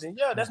 lounging.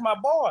 Yeah, that's my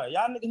boy.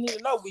 Y'all niggas need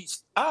to know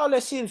all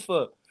that shit is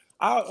for.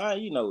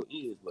 You know, it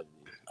is what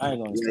it is. I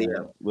ain't gonna stand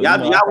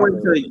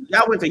it.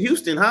 Y'all went to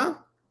Houston, huh?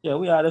 Yeah,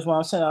 we are. That's why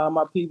I'm saying all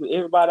my people,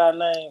 everybody I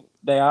named,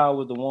 they all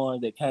was the ones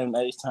that came to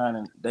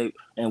H-Town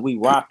and we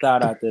rocked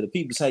out there. The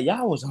people say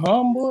y'all was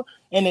humble,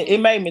 and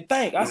it made me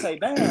think. I say,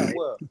 damn,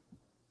 well.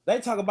 They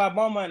talk about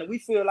Beaumont and we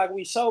feel like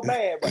we so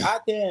bad, but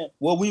out there,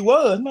 we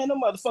was, man, them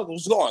motherfuckers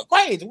was going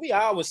crazy. We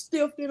always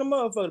stiff in the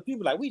motherfucker.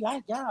 People like, we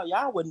like y'all.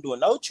 Y'all wasn't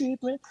doing no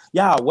treatment.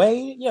 Y'all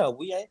waited. Yeah,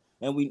 we ain't.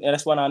 And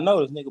that's what I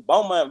noticed, nigga.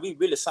 Beaumont, we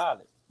really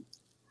solid.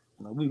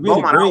 You know, we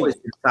really Beaumont always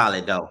been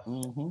solid, though.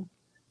 Mm-hmm.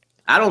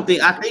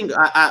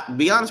 I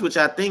be honest with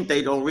you, I think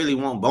they don't really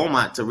want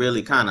Beaumont to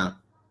really kind of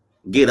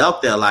get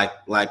up there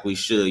like we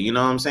should. You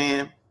know what I'm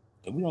saying?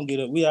 Yeah, we don't get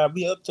up. We up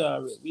there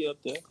already. We up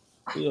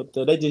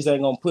there. They just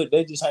ain't gonna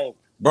they just ain't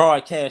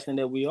broadcasting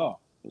that we are.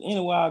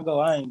 Anywhere I go,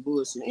 I ain't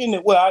bullshit.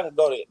 Anywhere I can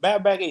go to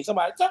back east,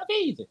 somebody talk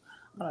easy.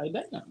 I'm like,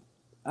 damn,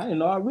 I didn't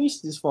know I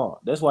reached this far.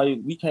 That's why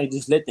we can't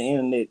just let the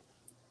internet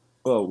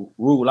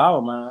rule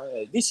our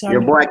mind.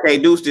 Your boy K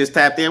Deuce just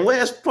tapped in.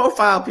 Where's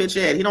profile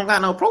picture at? He don't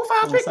got no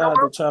profile picture. Shout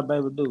out to Try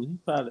Baby Dude. He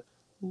probably,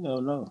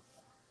 no.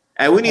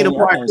 Hey, we need a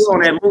part 2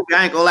 on that movie.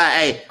 I ain't gonna lie.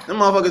 Hey, them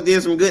motherfuckers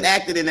did some good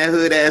acting in that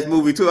hood ass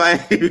movie too. I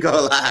ain't even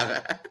gonna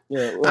lie.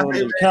 Yeah,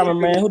 the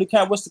cameraman.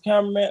 What's the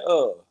cameraman?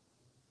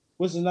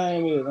 What's his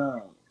name is?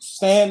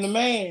 Stan the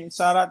Man.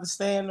 Shout out to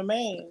Stan the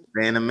Man.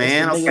 Stan the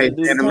Man. Okay,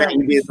 Stan the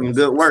Man. You did some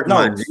good work. No,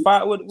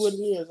 what it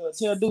is.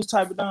 Tell Deuce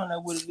type it down.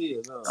 That what it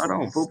is. Hold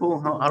on, poo.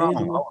 Hold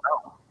on.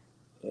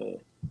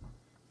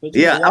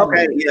 Yeah.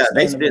 Okay. Yeah.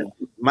 They said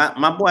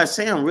my boy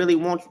Sam really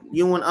wants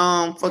you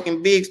and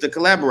fucking Biggs to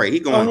collaborate. He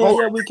going.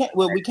 Yeah, we can.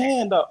 Well, we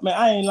can though. Man,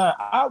 I ain't lying.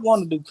 I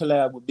want to do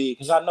collab with Big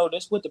because I know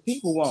that's what the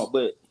people want.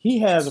 But he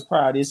has a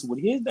pride issue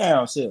with his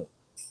damn self.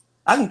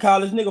 I can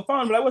call this nigga phone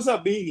and be like, "What's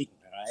up, Big?"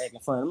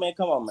 Acting funny, man.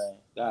 Come on, man.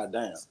 God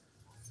damn.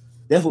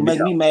 That's what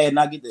makes me mad, and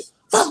I get the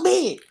fuck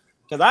Big.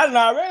 Cause I done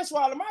already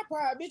swallowed my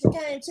pride, bitch. I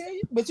can't tell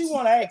you, but you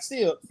want to act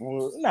still.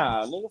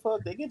 Nah, nigga,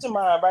 fuck that. Get your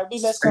mind right,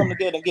 bitch. Let's come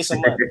together and get some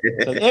money.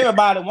 Cause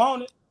everybody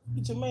want it.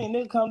 Get your man,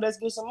 nigga, come. Let's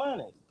get some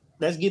money.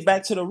 Let's get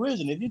back to the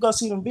original. If you go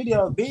see them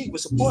videos, Big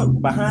was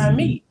support behind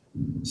me.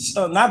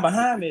 Not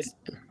behind me,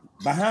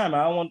 behind me.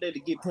 I don't want that to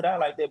get put out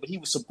like that, but he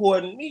was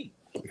supporting me.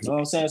 You know what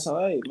I'm saying? So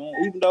hey, man,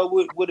 even though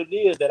what it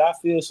is that I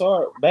feel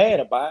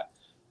bad about,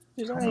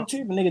 I ain't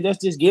tripping, nigga.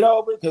 Let's just get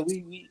over it. Cause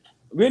we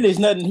really it's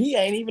nothing. He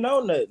ain't even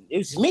on nothing.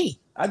 It's me.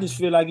 I just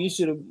feel like you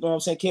should have, you know what I'm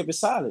saying, kept it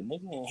solid,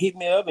 nigga, and hit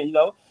me up. And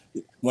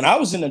when I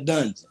was in the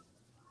dungeon.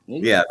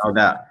 Nigga. Yeah, no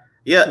doubt.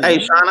 Yeah, hey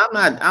Sean,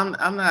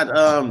 I'm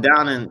not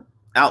down and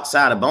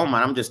outside of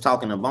Beaumont. I'm just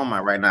talking to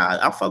Beaumont right now.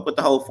 I fuck with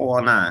the whole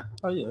 409.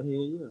 Oh yeah.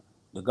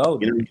 The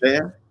gold. You know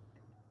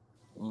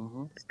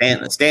what I'm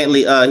saying?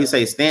 Stanley, he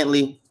say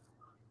Stanley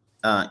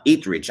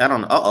Etheridge. I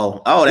don't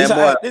know. That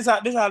boy. This how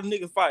the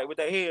niggas fight with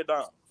their head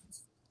down.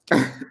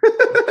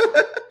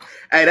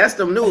 Hey, that's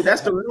the new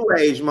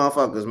age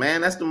motherfuckers,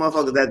 man. That's the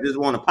motherfuckers that just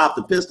want to pop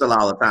the pistol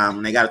all the time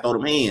and they gotta throw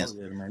them hands.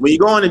 When you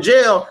go into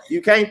jail, you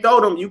can't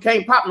throw them, you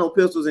can't pop no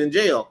pistols in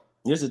jail.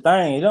 Here's the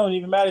thing, it don't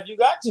even matter if you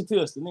got your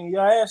pistol, nigga.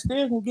 Your ass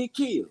still can get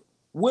killed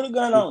with a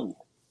gun on you.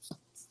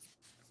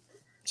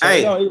 So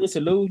it's a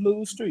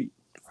lose street.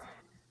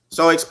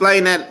 So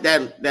explain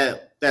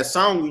that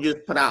song you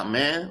just put out,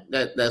 man.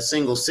 That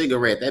single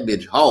cigarette, that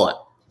bitch hard.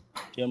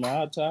 Yeah,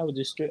 man, I was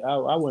just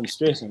I wasn't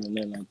stressing or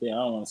nothing like that. I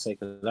don't want to say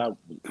because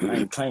I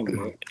ain't claiming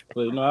that,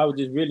 but I was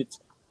just really.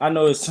 I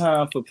know it's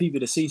time for people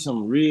to see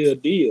some real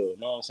deal. You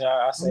know what I'm saying?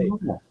 I say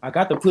I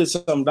got to put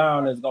something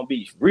down that's gonna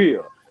be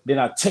real. Then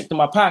I checked in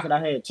my pocket. I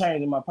had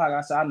change in my pocket.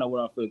 I said, I know what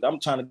I'm feeling. I'm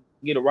trying to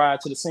get a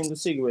ride to the single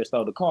cigarette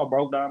store. The car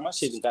broke down. My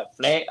shit got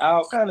flat,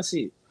 all kind of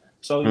shit.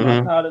 So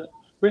I called it,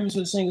 bring me to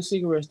the single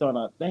cigarette store. And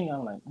I'm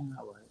like,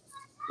 all right,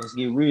 let's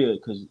get real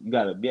because you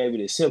gotta be able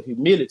to accept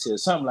humility or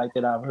something like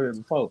that. I've heard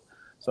before.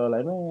 So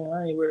like, man,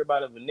 I ain't worried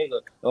about if a nigga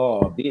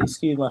or bitch,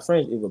 excuse my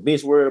French, if a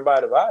bitch worried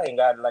about it, I ain't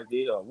got it like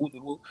that or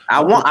whoop.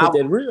 I want to put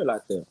that real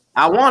like that.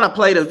 I want to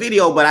play the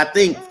video, but I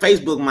think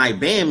Facebook might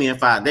ban me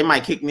they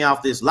might kick me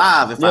off this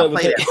live if I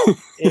play that.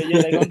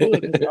 Yeah, they gonna do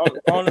it.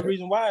 The only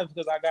reason why is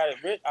because I got it.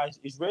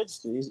 It's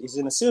registered. It's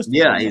in the system.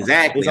 Yeah,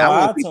 exactly. It's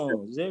on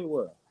iTunes. It's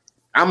everywhere.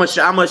 I'm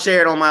gonna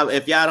share it on my.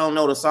 If y'all don't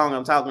know the song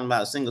I'm talking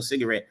about, Single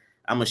Cigarette.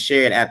 I'm gonna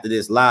share it after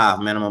this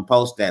live, man. I'm gonna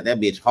post that. That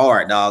bitch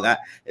hard, dog.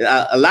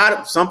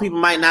 Some people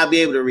might not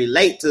be able to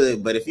relate to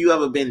it, but if you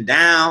ever been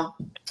down,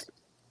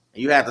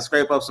 you have to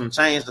scrape up some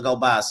change to go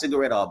buy a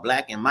cigarette or a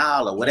Black and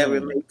Mild or whatever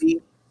it may be.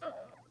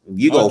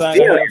 You go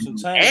feel it,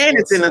 and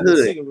it's in the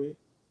hood.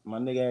 My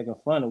nigga acting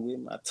funny with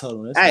me. I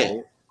told him,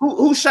 hey,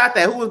 Who shot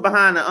that? Who was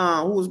behind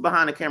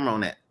the camera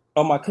on that?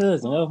 Oh, my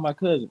cousin. That was my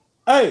cousin.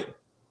 Hey,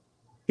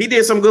 he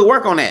did some good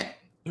work on that.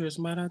 There's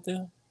somebody out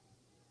there.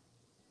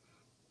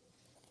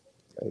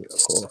 Hey,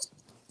 of course.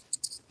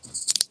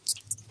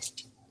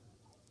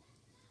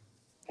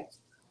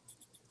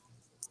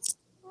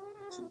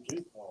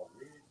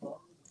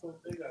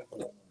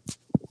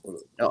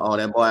 Oh,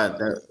 that boy.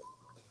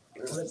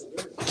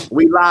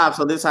 We live,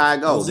 so this how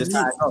it goes. This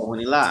how it goes when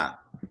he live.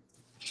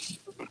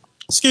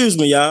 Excuse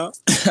me, y'all.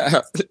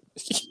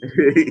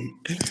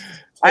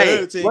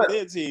 Hey,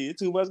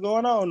 too much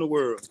going on in the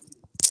world.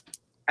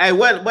 Hey,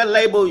 what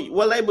label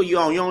you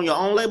on? You on your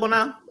own label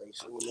now?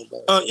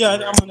 Yeah,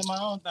 I'm on my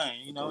own thing.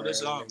 You know,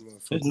 there's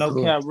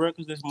No Cap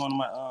Records. That's one of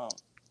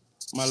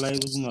my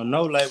labels. You know,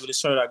 no label. The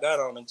shirt I got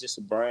on is just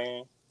a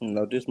brand. You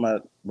know, this my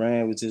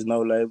brand, which is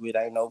no label. It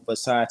ain't no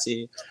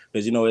Versace.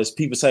 Because, you know, as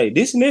people say,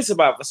 this and this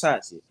about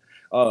Versace. You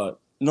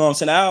know what I'm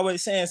saying? I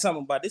always saying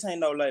something about this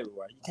ain't no label,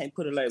 right? You can't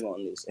put a label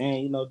on this.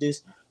 And, you know,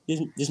 this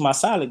my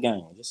solid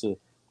game. Just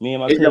me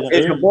and my cousin.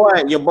 Is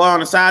your boy on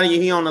the side of you?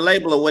 He on the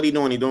label or what he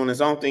doing? He doing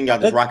his own thing? Y'all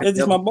just rocking? That's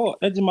just my boy.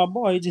 That's just my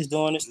boy. He just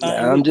doing his thing.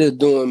 Yeah, I'm just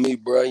doing me,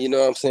 bro. You know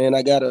what I'm saying?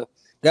 I got a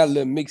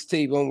little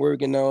mixtape I'm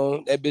working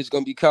on. That bitch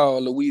gonna be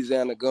called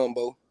Louisiana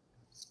Gumbo.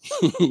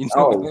 You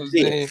know what I'm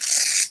saying?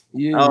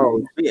 Yeah.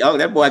 Oh,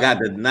 that boy got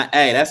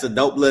hey, that's a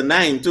dope little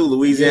name too,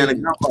 Louisiana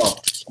Gumbo.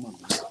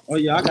 Oh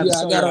yeah, I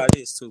gotta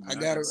this too. Man.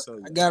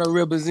 I gotta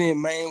represent,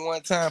 man,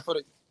 one time for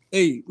the.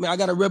 Hey, man, I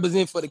gotta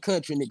represent for the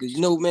country, niggas. You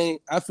know, man,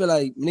 I feel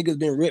like niggas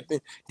been repping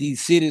these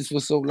cities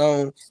for so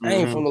long. Mm-hmm. I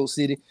ain't from no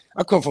city.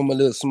 I come from a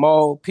little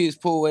small, piss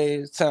poor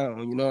ass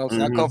town. You know what I'm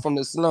saying? Mm-hmm. I come from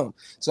the slum,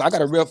 so I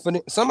gotta rep for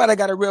them. Somebody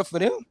gotta rep for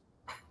them.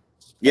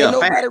 Yeah, ain't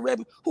nobody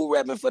repping. Who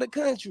repping for the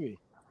country?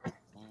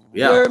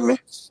 Yeah. You heard me?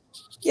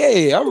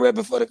 Yeah, I'm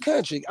repping for the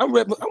country. I'm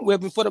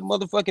repping for the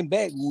motherfucking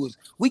backwoods.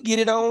 We get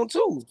it on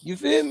too. You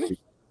feel me?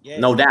 Yeah.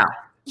 No doubt.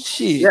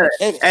 Shit. Yeah.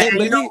 And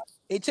believe.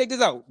 Hey, check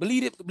this out.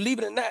 Believe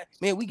it or not,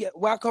 man,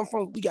 where I come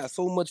from, we got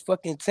so much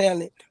fucking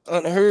talent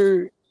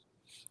unheard.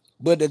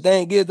 But the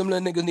thing is, them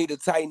little niggas need to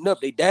tighten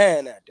up. They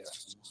dying out there.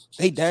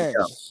 They dying.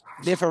 Yeah.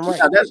 Different right.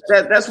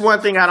 Yeah, that's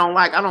one thing I don't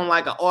like. I don't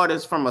like an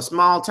artist from a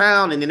small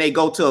town and then they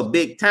go to a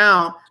big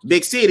town,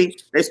 big city.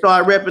 They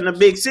start repping the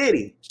big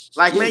city.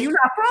 Like, man, you're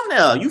not from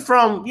there. You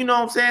from, you know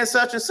what I'm saying,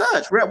 such and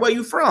such. Rep where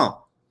you from.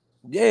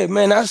 Yeah,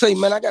 man. I say I'm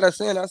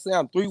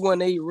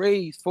 318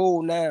 raised,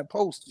 49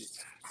 posted.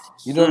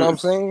 You know what I'm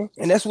saying?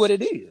 And that's what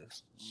it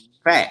is.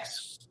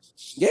 Facts.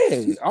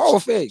 Yeah, all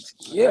facts.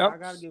 Yeah. I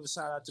gotta give a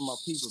shout out to my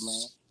people,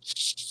 man.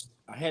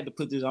 I had to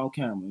put this on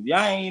camera. If y'all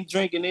ain't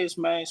drinking this,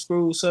 man,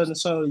 screw Southern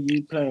Soda,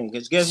 you playing.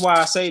 Because guess why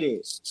I say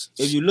this?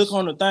 If you look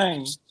on the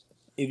thing,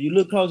 if you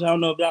look closer, I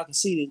don't know if y'all can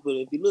see this, but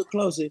if you look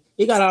closer,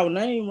 it got our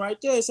name right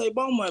there. It say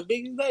Beaumont,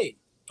 big as day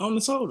on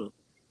the soda.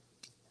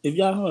 If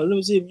y'all, hold on, let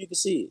me see if you can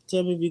see it.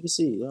 Tell me if you can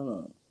see it. Hold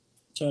on.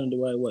 Turn it the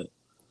right way.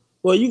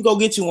 Well, you can go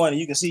get you one and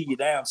you can see your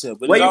damn self.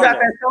 But where you got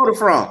that soda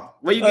from?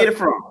 Where you get it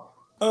from?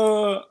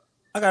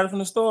 I got it from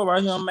the store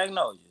right here on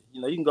Magnolia.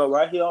 You know, you can go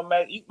right here on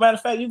matter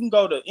of fact, you can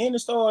go to any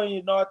store in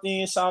your north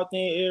end, south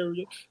end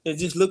area and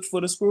just look for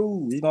the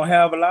screws. You're gonna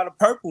have a lot of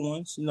purple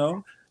ones, you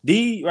know.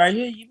 D right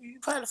here, you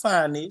probably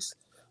find this,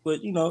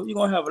 but you know, you're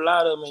gonna have a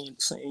lot of them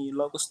in your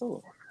local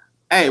store.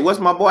 Hey, what's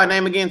my boy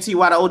name again?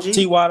 T.Y. the OG?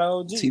 T.Y. the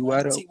OG.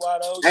 T.Y. the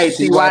OG. Hey,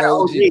 T.Y. the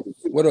OG.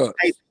 What up?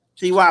 Hey,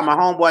 T.Y., my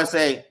homeboy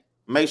say,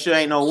 make sure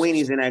ain't no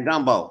weenies in that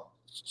gumbo.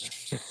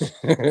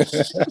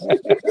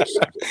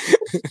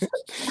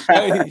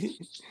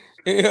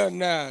 Hell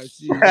nah,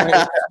 shit.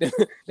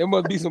 There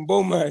must be some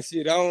Beaumont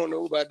shit. I don't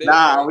know about that.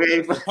 Nah, we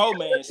ain't poor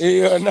man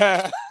shit. Hell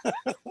nah.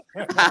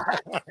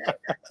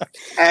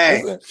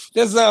 Hey,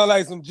 that sounds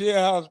like some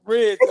jailhouse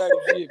bread type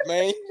of shit,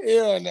 man.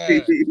 Hell nah.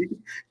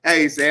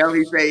 Hey, Sam,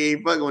 he say he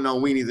ain't fucking with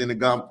no weenies in that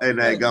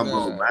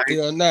gumbo, man.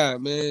 Hell nah,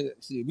 man.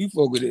 Shit, we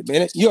fuck with it,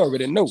 man. You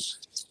already know.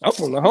 I'm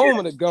from the home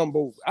of the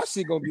gumbo. I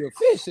shit gonna be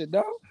official,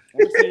 dog. I'm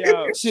gonna tell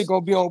y'all, shit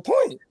gonna be on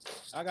point.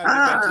 I gotta get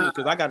back to it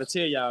because I gotta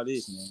tell y'all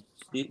this, man.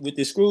 With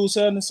the screw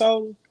Southern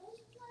Soda,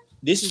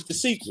 this is the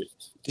secret.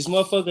 This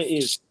motherfucker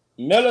is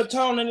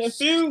melatonin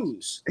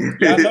infused.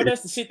 Y'all know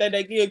that's the shit that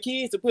they give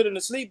kids to put them to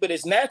sleep, but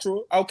it's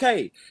natural.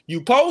 Okay, you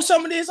pour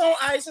some of this on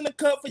ice in a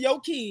cup for your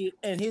kid,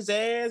 and his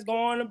ass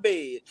going to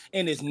bed,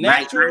 and it's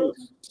natural.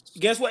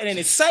 Guess what? And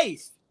it's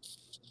safe.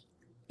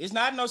 It's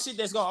not no shit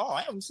that's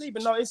going, I'm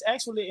sleeping. No, it's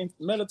actually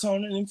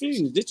melatonin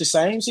infused. It's the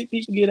same shit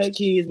people get their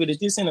kids, but it's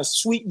just in a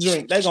sweet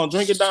drink. They're going to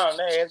drink it down.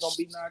 Their ass going to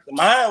be knocked.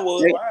 Mine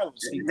was.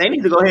 They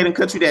need to go ahead and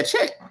cut you that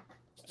check.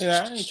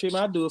 Yeah, I ain't tripping.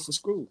 I do it for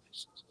screw.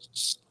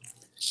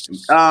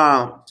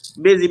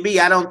 Busy B,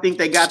 I don't think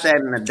they got that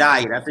in the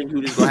diet. I think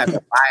you just going to have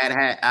to buy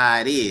it how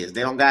it is.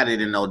 They don't got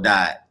it in no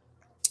diet.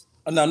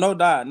 No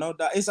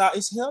diet.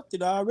 It's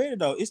healthy already,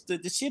 though. It's the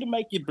shit to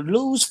make you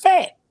lose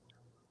fat.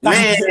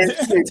 Man,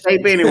 she's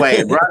tape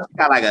anyway, bro.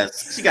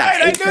 She got.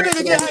 Hey, they do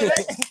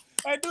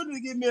need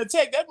to give me a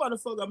check. That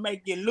motherfucker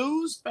make you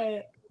lose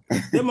fat.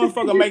 That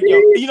motherfucker make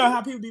your, you know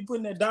how people be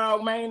putting that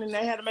dog mane and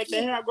they had to make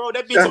their hair grow?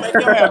 That bitch will make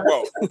your hair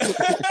grow.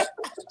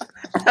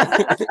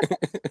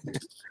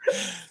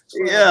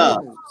 Yeah.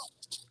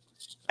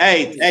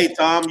 Hey,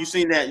 Tom, you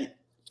seen that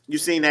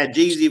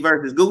Jeezy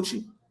versus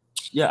Gucci?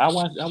 Yeah, I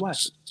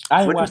watched it.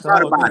 I didn't watch the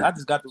whole thing. I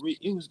just got to read.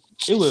 It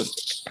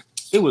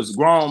was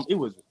grown. It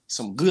was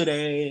some good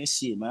ass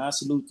shit, man. I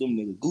salute them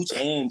niggas, Gucci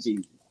and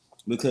Jeezy.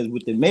 Because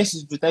with the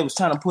message that they was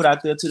trying to put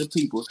out there to the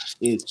people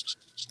is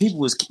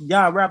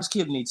y'all rappers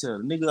killing each other.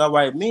 Nigga, all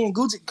right, me and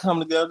Gucci can come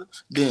together,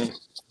 then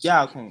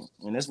y'all can't.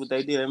 And that's what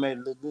they did. They made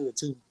it look good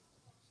too.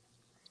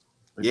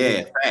 But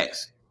yeah,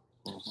 facts.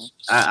 Mm-hmm.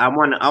 I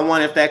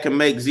wonder if that can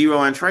make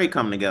Zero and Trey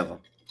come together.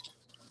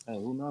 Hey,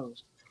 who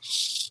knows?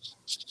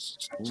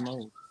 Who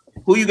knows?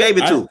 Who you gave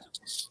it to?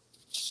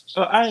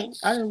 I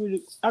didn't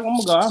really. I'm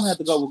gonna have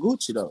to go with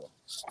Gucci though.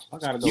 I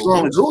gotta go. You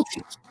going with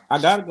Gucci? I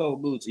gotta go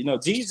with Gucci. You know,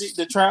 Jeezy,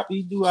 the trap,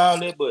 he do all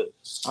that, but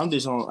I'm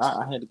just on.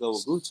 I had to go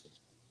with Gucci,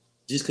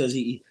 just because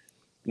he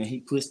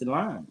pushed the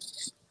line.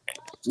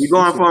 You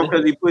going for him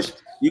because he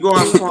pushed? You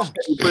going for him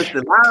because he pushed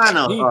the line?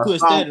 Or he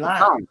pushed that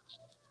line.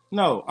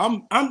 No,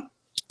 I'm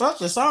fuck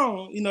the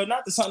song. You know,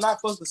 not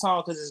fuck the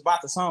song because it's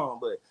about the song,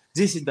 but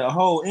this is the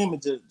whole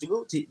image of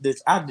Gucci.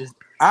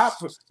 I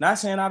not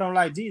saying I don't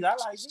like Jeezy. I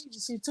like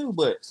Jeezy shit too,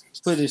 but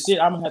for the shit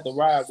I'm gonna have to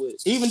ride with.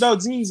 Even though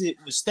Jeezy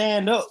would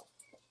stand up.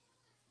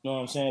 You know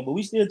what I'm saying? But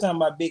we still talking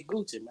about Big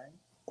Gucci, man.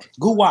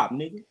 Goo-wop,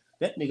 nigga.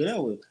 That nigga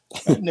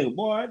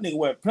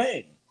wasn't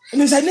playing.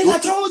 And they say, nigga, I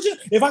told you,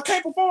 if I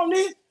can't perform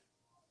this,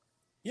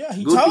 yeah,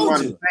 he Gucci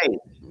told you.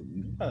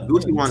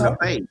 Gucci wanted to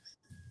fade.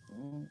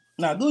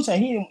 Nah, Gucci,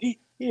 he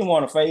didn't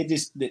want to fade.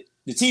 Just the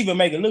TV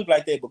make it look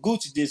like that, but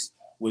Gucci just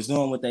was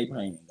doing what they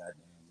playing. Goddamn.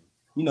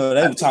 You know,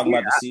 they were talking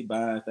about the shit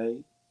behind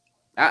things.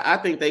 I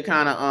think they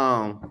kind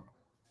of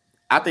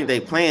I think they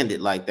planned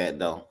it like that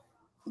though.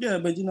 Yeah,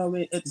 but you know,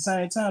 at the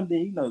same time, then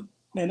you know,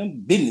 man,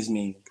 them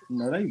businessmen, you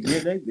know, they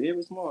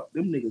very smart.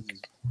 Them niggas,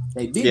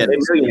 they business. Yeah, they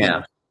really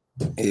have.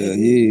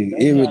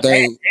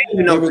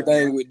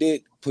 Everything with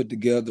that put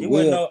together.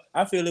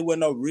 I feel it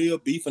wasn't no real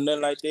beef or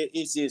nothing like that.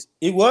 It's just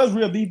it was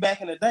real beef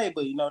back in the day,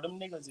 but you know, them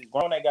niggas is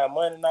grown, they got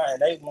money now,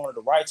 and they one of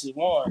the righteous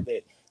ones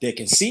that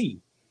can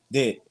see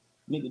that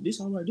nigga,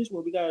 this all right, this is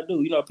what we gotta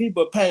do. You know,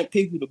 people are paying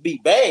people to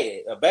be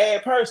bad, a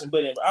bad person,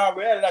 but in our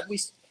reality,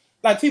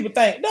 like people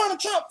think Donald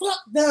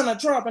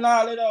Trump and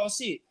all that old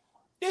shit.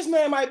 This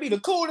man might be the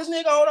coolest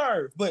nigga on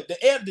earth, but the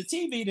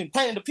TV didn't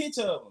paint the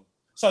picture of him.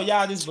 So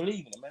y'all just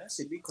believe in it, man. That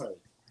shit be crazy.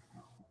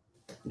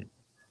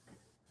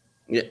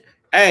 Yeah.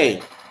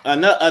 Hey,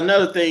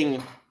 another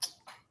thing.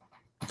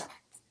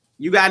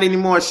 You got any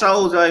more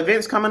shows or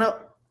events coming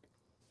up?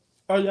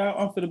 Oh, y'all,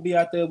 I'm finna be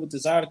out there with the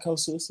Zydeco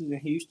sisters in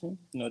Houston.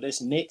 You know,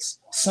 that's next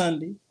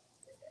Sunday.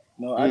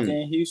 You know, I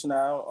can't Houston.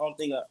 I don't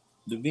think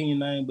the venue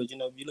name, but you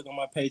know, if you look on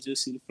my page, you'll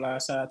see the fly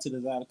side to the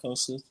Zydeco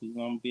sisters. You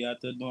know, I'm gonna be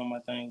out there doing my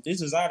thing.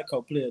 This is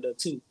Zydeco player there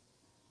too.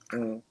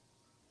 And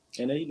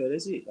then, you know,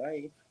 that's it.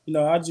 I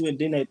just went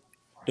then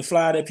the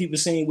fly that people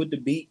seen with the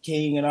Beat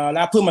King and all.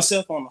 I put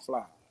myself on the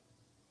fly.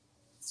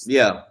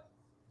 Yeah.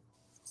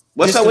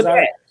 What's up with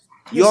that?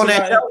 You on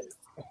that show?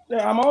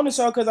 Yeah, I'm on the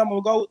show because I'm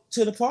gonna go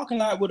to the parking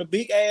lot with a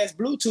big ass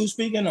Bluetooth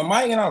speaker and a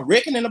mic, and I'm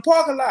wrecking in the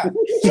parking lot.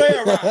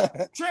 Trail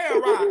ride.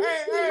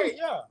 Hey,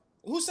 yeah.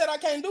 Who said I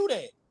can't do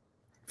that?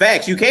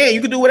 Facts, you can.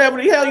 You can do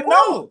whatever the hell you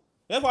want.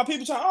 That's why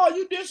people say, "Oh,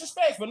 you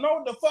disrespectful."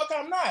 No, the fuck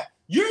I'm not.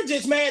 You're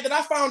just mad that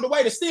I found a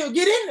way to still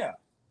get in there.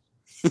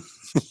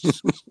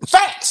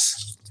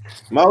 Facts.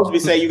 Mosby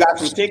say you got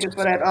some tickets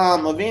for that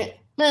event.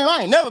 Man,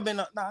 I ain't never been.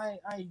 I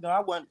ain't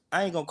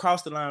gonna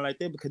cross the line like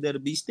that because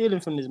that'll be stealing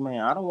from this man.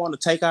 I don't want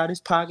to take out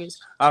his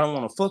pockets. I don't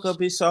want to fuck up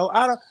his show.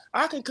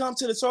 I can come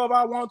to the show if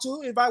I want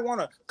to. If I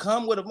want to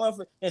come with a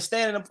motherfucker and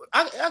stand in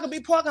I could be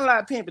parking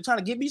lot pimping trying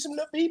to get me some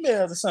little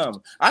females or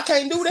something. I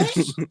can't do that.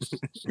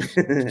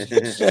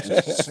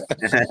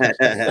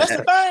 That's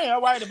the thing.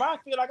 All right, if I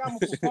feel like I'm a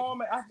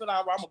performer, I feel like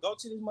I'm gonna go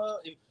to this mother.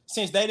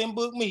 Since they didn't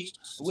book me,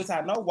 which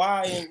I know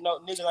why, and no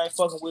niggas ain't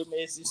fucking with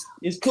me.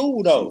 It's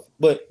cool though,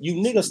 but you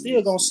niggas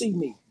still gonna see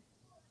me,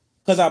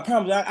 cause I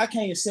promise I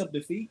can't accept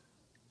defeat.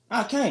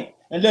 I can't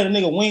and let a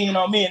nigga win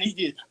on me, and he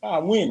just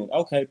winning.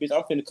 Okay, bitch,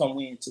 I'm finna come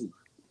win too.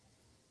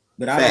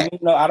 But I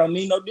don't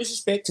mean no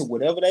disrespect to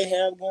whatever they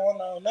have going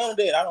on. None of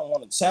that. I don't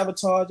want to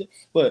sabotage it.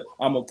 But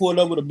I'm gonna pull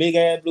up with a big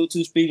ass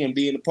Bluetooth speaker and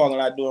be in the parking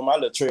lot doing my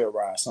little trail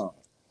ride song.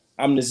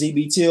 I'm the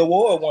ZBT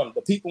Award one.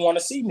 The people want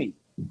to see me.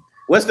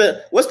 What's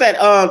the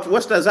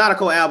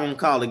Zydeco album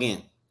called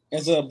again?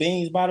 It's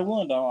Beans by the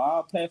Window on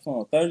all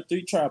platforms.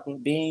 33 Trapper,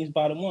 Beans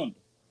by the Window.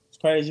 It's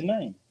a crazy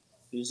name.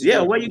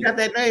 Where you got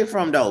that name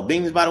from though?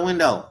 Beans by the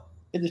Window.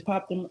 It just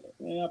popped in.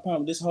 Man, I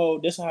promise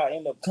that's how I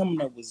ended up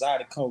coming up with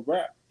Zydeco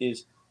rap.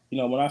 Is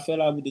when I fell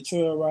out with the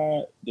trail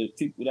ride, the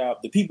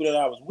people that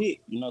I was with,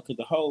 because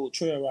the whole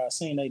trail ride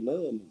scene, they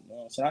love me.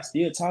 So I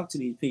still talk to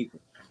these people.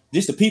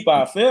 Just the people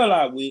I fell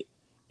out with,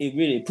 it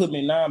really put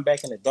me now I'm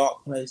back in a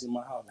dark place in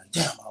my house. Like,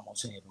 damn, I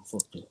almost had them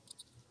fucked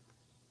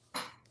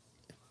up.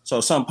 So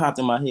something popped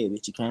in my head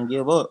that you can't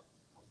give up.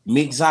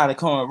 Mix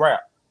Zydeco and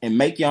rap. and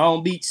make your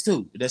own beats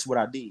too. That's what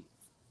I did.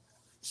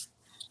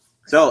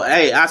 So,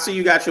 hey, I see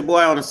you got your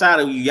boy on the side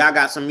of you. Y'all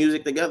got some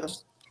music together?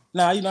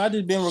 Nah, I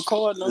just been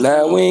recording them.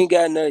 Nah, we ain't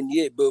got nothing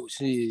yet, but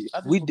shit,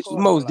 we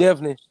most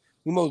definitely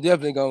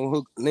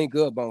gonna link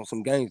up on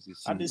some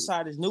gangsters. I just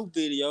saw this new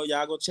video.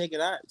 Y'all go check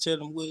it out. Tell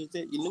them where is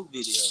that your new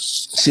video.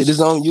 Shit is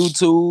on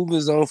YouTube.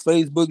 It's on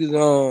Facebook. It's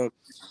on.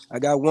 I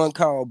got one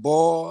called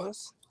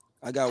Bars.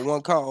 I got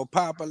one called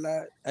Pop a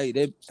Lot. Hey,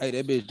 that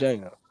bitch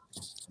jam.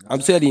 I'm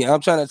telling you,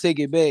 I'm trying to take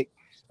it back.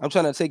 I'm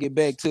trying to take it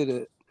back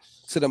to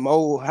them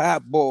old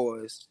hot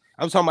boys.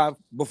 I'm talking about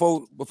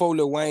before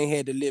Lil Wayne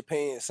had the Lip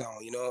Hand song.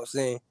 You know what I'm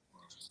saying?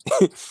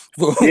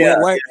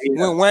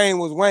 When Wayne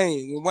was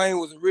Wayne. When Wayne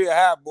was a real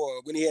hot boy.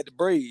 When he had the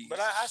braids. But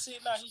I see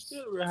it now. He's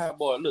still a real hot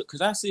boy. Look,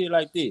 cause I see it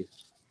like this.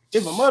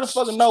 If a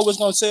motherfucker know what's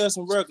gonna sell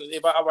some records,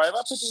 if I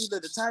put these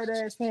little tight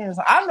ass pants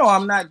on, I know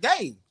I'm not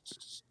gay.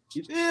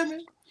 You feel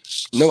me?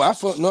 No, I'm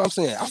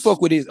saying I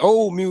fuck with his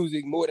old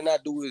music more than I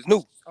do his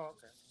new. Oh,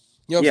 okay.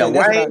 You know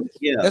what I'm saying?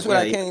 That's what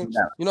I came.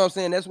 You know what I'm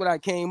saying? That's what I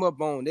came up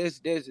on.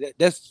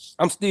 That's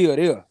I'm still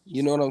there.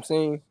 You know what I'm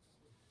saying?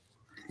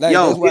 Like,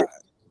 yo, that's why.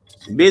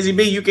 Busy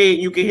B, you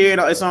can hear it.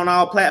 It's on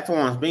all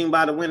platforms. Being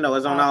by the window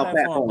is on all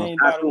platforms.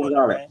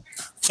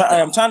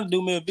 I'm trying to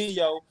do me a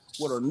video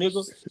with a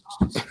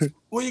nigga.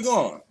 Where you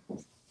going?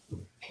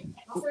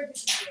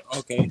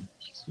 Okay.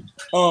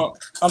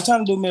 I'm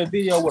trying to do me a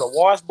video with a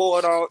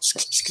washboard on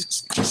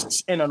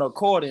and an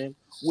accordion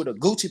with a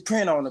Gucci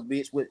print on the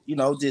bitch with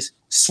just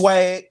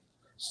swag.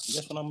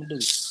 That's what I'm gonna do.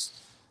 This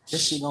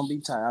shit gonna be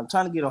tight. I'm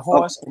trying to get a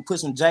horse and put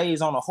some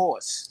J's on a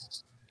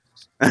horse.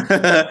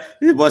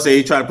 This boy said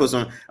he trying to put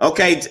some.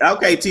 Okay,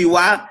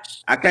 Ty.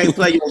 I can't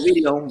play your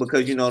video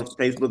because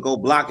Facebook go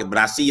block it. But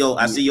I see your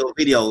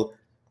video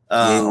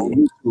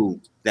on YouTube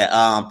that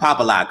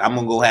Papa Lock. I'm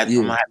gonna have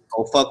to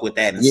go fuck with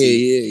that and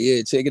see.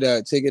 Yeah. Check it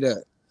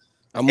out.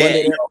 I'm under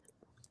that.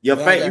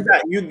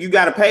 You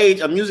got a page,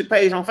 a music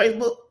page on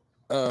Facebook?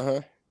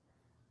 Uh-huh.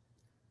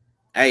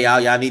 Hey,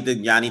 y'all need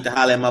to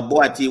holler at my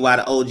boy Ty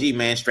the OG,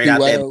 man. Straight out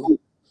there.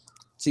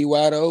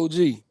 Ty the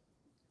OG.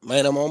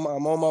 Man, I'm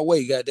on my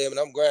way, goddamn it.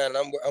 I'm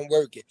grinding. I'm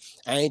working.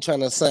 I ain't trying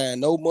to sign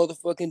no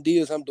motherfucking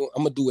deals. I'm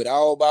gonna do it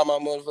all by my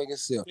motherfucking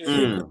self.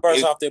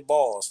 First off their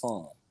balls,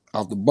 fun.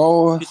 Off the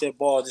ball. Get that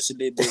ball just a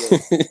little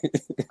bit.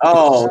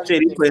 Oh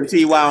shit, he putting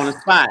Ty on the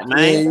spot,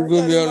 man. Yeah, you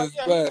put me on the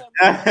spot.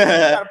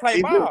 Gotta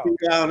play ball. He put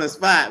Ty on the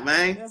spot,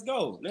 man. Let's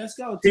go.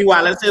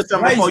 Ty, let's hear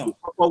something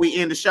before we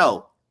end the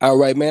show. All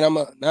right, man. I'm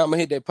gonna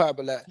hit that pop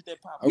a lot.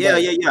 Yeah.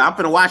 I'm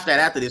finna watch that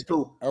after this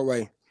too. All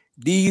right.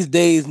 These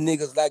days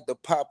niggas like to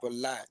pop a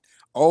lot.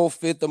 All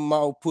fifth of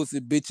mouth pussy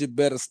bitch, you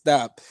better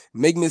stop.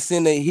 Make me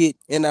send a hit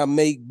and I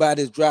make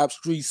bodies drop.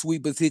 Street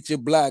sweepers hit your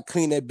block,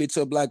 clean that bitch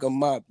up like a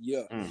mop.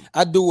 Yeah,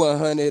 I do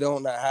 100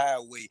 on the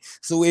highway.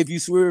 So if you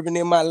swerving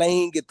in my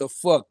lane, get the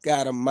fuck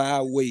out of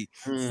my way.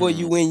 For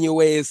you in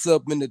your ass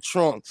up in the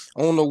trunk,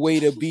 on the way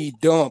to be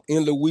dumped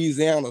in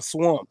Louisiana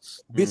swamp.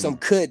 Bitch, I'm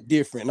cut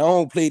different. I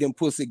don't play them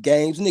pussy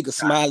games. Nigga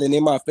smiling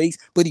in my face,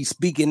 but he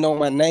speaking on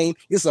my name.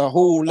 It's a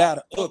whole lot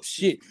of up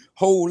shit.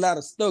 Whole lot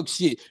of stuck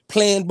shit.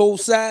 Playing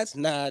both sides?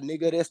 Nah,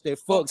 nigga, that's that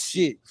fuck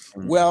shit.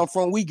 Where I'm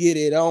from, we get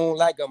it on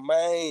like a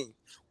man.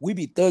 We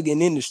be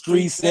thugging in the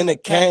streets in a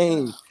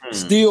cane.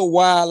 Still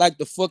wild like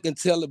the fucking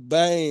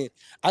Taliban.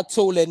 I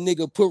told that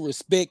nigga put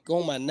respect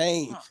on my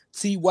name.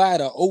 T.Y.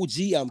 the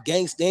OG, I'm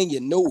gangsta and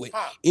you know it.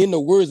 In the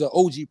words of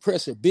OG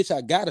Pressure, bitch,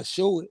 I gotta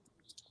show it.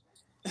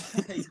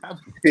 Hey,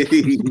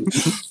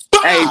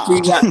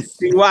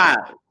 T.Y.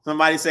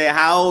 Somebody say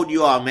how old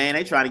you are, man.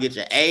 They trying to get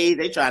your age.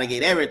 They trying to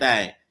get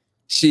everything.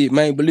 Shit,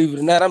 man, believe it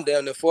or not, I'm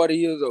down there 40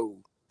 years old.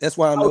 That's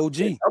why I'm the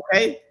OG.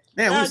 Okay.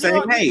 Damn, we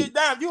same age.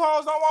 Damn, you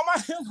hoes don't want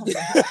my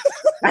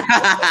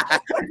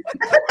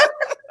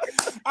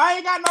I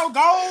ain't got no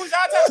goals.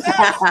 Y'all just damn.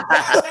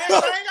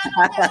 I ain't got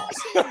no goals.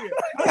 Shit.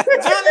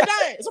 Johnny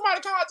Dang.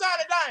 Somebody call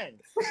Johnny Dang.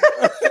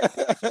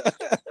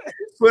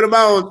 Put him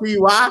on,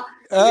 T.Y.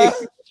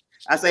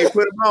 I say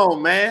put him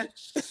on, man.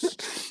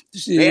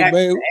 Shit,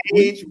 man.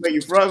 Age, where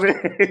you from?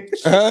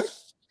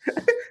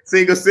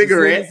 Single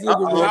cigarette.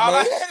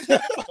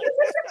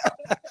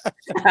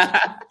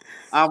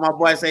 All my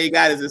boy say he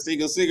got is a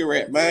single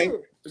cigarette,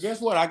 man. Guess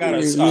what? I got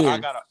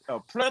a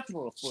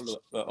plethora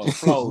full of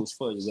flows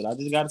for you, but I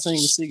just got a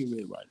single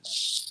cigarette right now.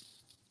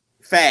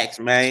 Facts,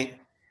 man.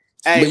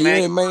 Hey, but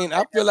man. Yeah, man.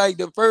 I feel like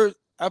the first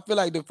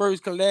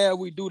collab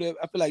we do that.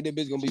 I feel like that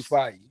bitch gonna be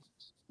fire.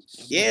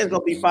 Yeah, it's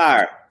gonna be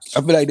fire.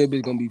 I feel like that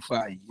bitch gonna be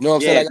fire. You know what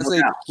I'm saying? Like I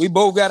say, we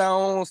both got our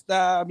own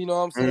style. You know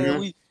what I'm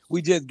saying?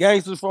 We just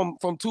gangsters from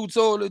two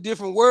totally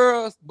different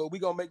worlds, but we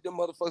gonna make them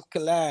motherfuckers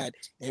collide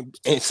and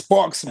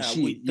spark some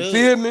shit. You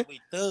feel me?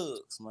 We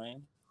thugs,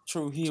 man.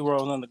 True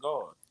heroes under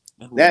guard.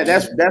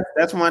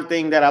 That's one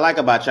thing that I like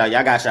about y'all.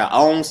 Y'all got your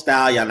own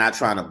style. Y'all not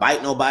trying to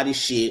bite nobody's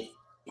shit.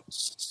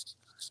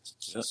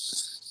 Yep.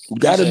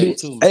 Gotta be.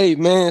 Hey,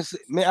 man.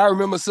 I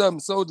remember something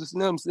Soldier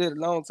Slim said a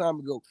long time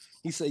ago.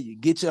 He said, "You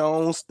get your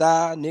own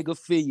style, nigga.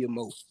 Feel you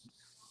more."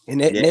 And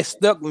that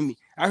stuck with me.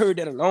 I heard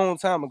that a long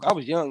time ago. I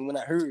was young when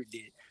I heard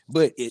that,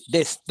 but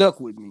that stuck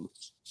with me.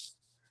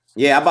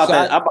 Yeah, I bought So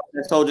that. I bought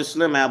that Soldier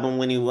Slim album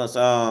when he was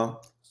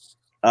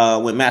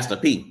with Master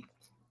P.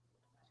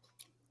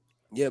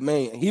 yeah,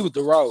 man, he was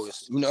the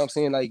rawest. You know what I'm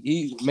saying? Like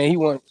he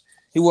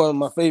one of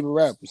my favorite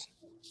rappers.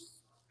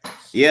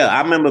 Yeah,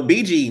 I remember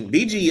BG.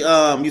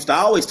 BG used to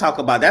always talk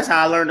about. That's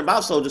how I learned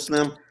about Soldier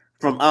Slim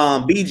from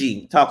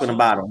BG talking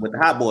about him with the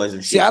Hot Boys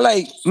and See, I shit.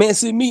 like, man,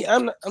 see me,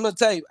 I'm gonna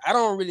tell you, I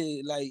don't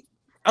really like,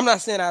 I'm not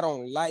saying I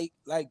don't like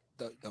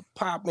the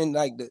popping,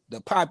 like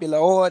the popular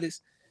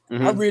artists. I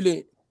Mm-hmm.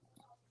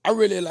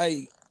 really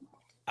like,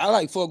 I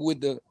like fuck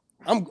with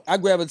I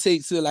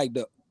gravitate to like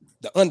the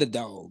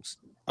underdogs.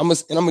 I'm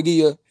gonna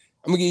give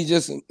you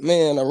just,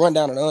 man, a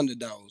rundown of the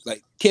underdogs.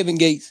 Like Kevin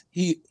Gates,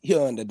 he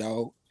an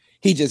underdog.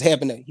 He just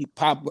happened to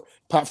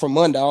pop from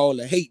under all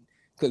the hate,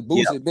 because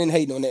Yeah. Boosie been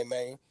hating on that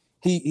man.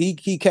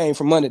 He came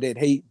from under that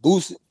hate.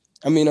 Boosie,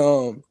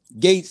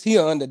 Gates, he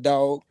an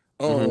underdog.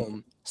 Mm-hmm.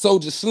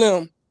 Soldier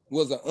Slim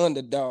was an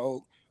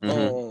underdog.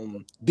 Mm-hmm.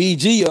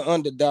 BG an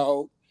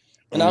underdog.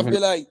 And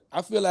Mm-hmm.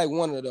 I feel like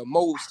one of the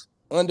most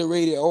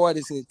underrated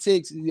artists in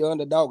Texas, the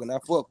underdog, and I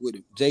fuck with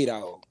him, J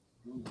Dog.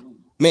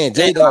 Man,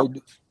 J Dog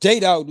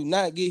do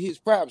not get his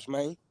props,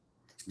 man.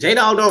 J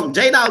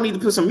Dog need to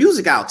put some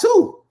music out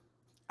too.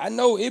 I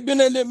know it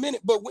been a little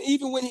minute, but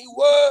even when he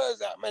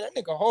was, man, that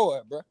nigga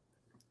hard, bro.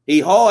 He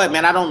hard,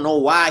 man. I don't know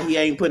why he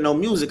ain't putting no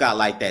music out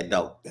like that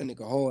though. That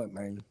nigga hard,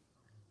 man.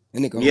 That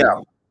nigga Yeah.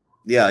 hard.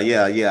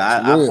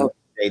 Yeah. I fuck with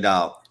J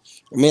Dog.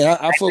 Man,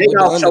 I fuck J with the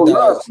Dog show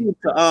love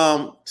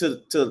underdogs.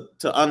 too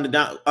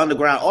to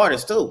underground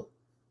artists too.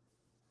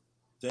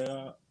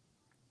 Yeah.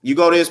 You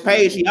go to his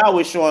page, he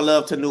always showing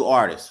love to new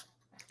artists.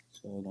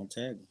 So I'm gonna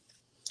tag him.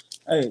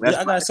 Hey, That's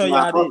I gotta show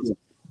y'all this.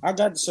 I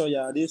got to show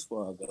y'all this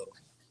before I go.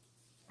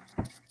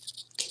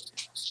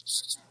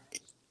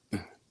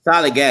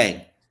 Solid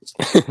gang.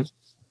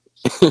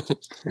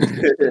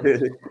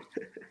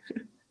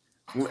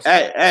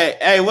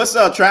 Hey, what's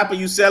up, Trapper?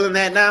 You selling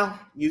that now?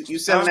 You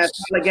selling that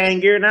Solid Gang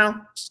gear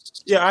now?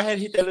 Yeah, I had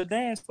to hit that little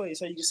dance for you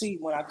so you can see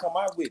when I come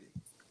out with it.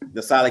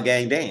 The Solid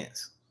Gang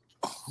dance.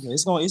 Yeah,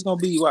 it's gonna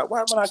be why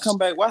when I come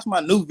back, watch my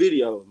new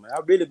videos, man.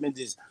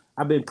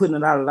 I've been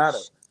putting out a lot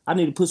of. I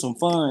need to put some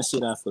fun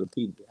shit out for the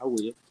people. I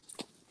will.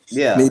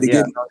 Yeah, Need to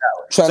yeah.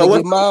 trying So to what-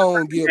 get my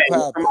own gear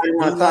pop. somebody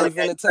want New Solid Life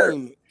Gang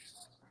Entertainment.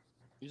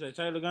 You say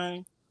Taylor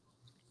Gang?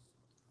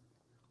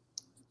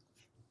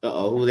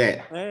 Who that?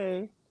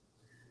 Hey.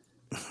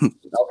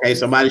 Okay,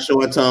 somebody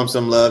showing Tom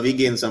some love. He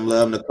getting some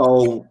love.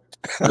 Nicole.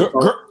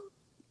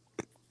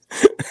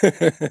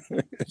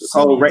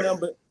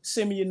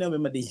 Send me your number,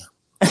 my dear.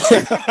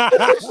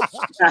 Yes,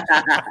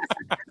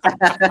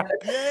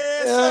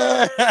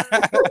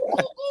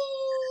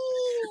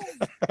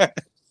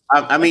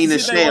 I mean the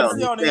shell.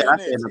 I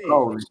said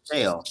Nicole the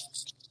shell.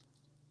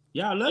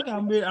 Y'all look,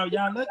 I've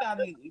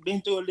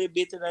been through a little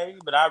bit today,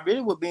 but I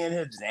really would be in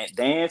here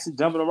dancing,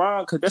 jumping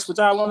around, because that's what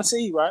y'all want to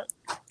see, right?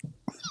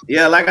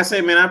 Yeah, like I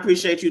said, man, I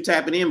appreciate you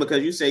tapping in,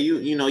 because you say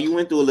you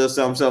went through a little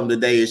something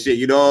today and shit.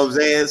 You know what I'm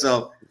saying?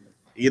 So,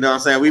 you know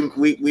what I'm saying?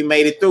 We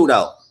made it through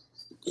though.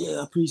 Yeah,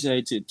 I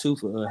appreciate you too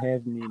for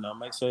having me.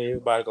 Make sure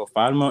everybody go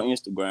follow me on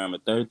Instagram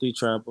at 33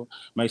 Trapper.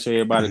 Make sure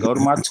everybody go to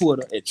my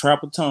Twitter at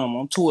Trapper Tom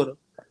on Twitter.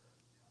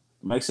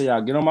 Make sure y'all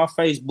get on my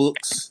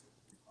Facebooks.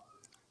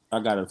 I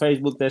got a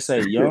Facebook that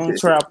say Young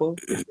Trapper,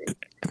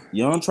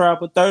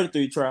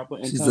 33 Trapper,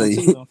 and Tom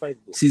T on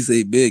Facebook. She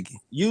say Biggie.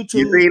 You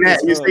YouTube. seen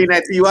that? You seen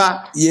that,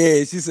 T.Y.?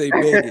 Yeah, she say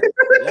Biggie.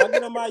 Y'all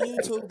get on my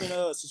YouTube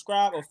and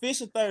subscribe.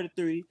 Official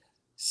 33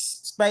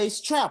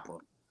 Space Trapper.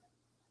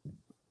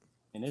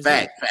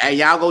 Fact. Hey,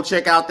 y'all go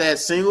check out that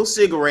single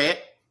cigarette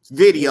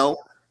video.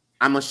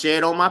 I'm gonna share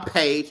it on my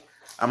page.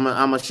 I'm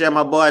gonna share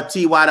my boy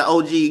T.Y. the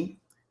OG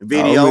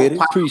video.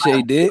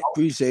 Appreciate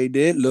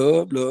that.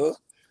 Love.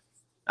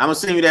 I'm gonna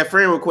send you that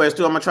friend request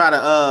too. I'm gonna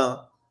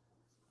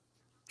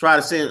try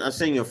to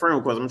send you a friend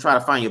request. I'm gonna try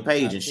to find your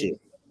page and shit.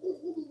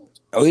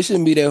 Oh, it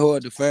shouldn't be that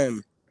hard to find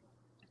me.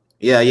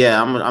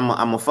 Yeah. I'm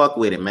gonna fuck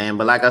with it, man.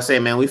 But like I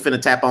said, man, we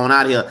finna tap on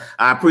out here.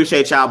 I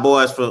appreciate y'all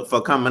boys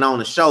for coming on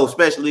the show,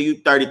 especially you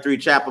 33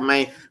 Chapel,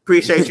 man.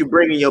 Appreciate you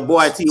bringing your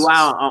boy T.Y.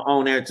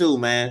 on there too,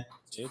 man.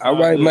 All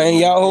right, man.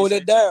 Y'all hold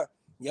it down.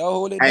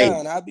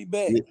 Down. I'll be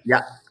back.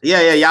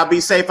 Yeah. Y'all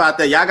be safe out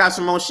there. Y'all got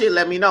some more shit.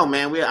 Let me know,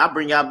 man. I'll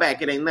bring y'all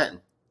back. It ain't nothing.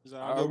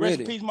 Rest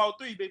in peace, Mo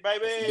 3, big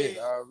baby.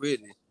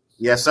 Already.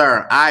 Yes,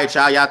 sir. All right,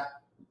 y'all. Y'all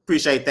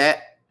appreciate that.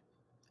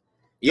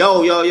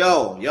 Yo,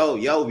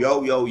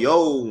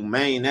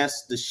 man.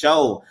 That's the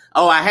show.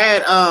 Oh, I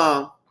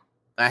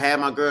had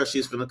my girl.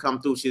 She's gonna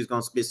come through. She's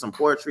gonna spit some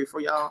poetry for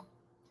y'all.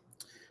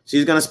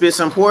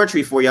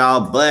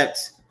 But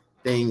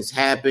things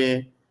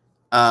happen.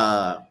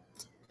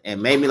 And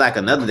maybe like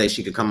another day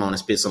she could come on and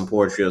spit some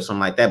poetry or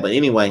something like that. But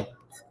anyway,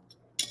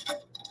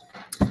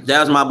 that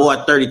was my boy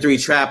 33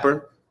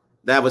 Trapper.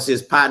 That was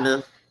his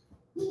partner,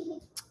 T.Y.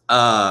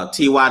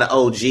 the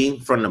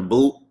OG from the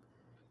boot.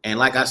 And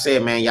like I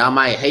said, man, y'all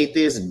might hate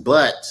this,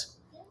 but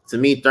to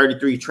me,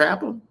 33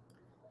 Trapper,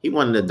 he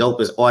one of the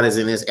dopest artists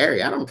in this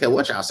area. I don't care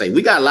what y'all say.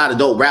 We got a lot of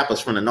dope rappers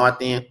from the North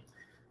End.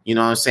 You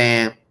know what I'm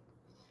saying?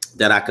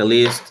 that I could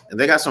list.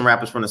 They got some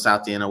rappers from the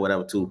South End or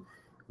whatever too.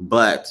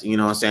 But you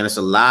know what I'm saying? It's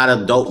a lot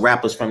of dope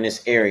rappers from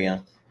this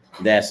area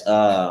that's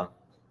that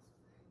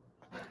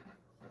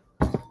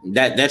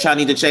y'all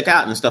need to check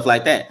out and stuff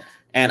like that.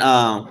 And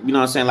you know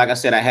what I'm saying? Like I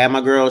said, I had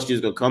my girl,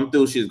 she's gonna come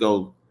through, she's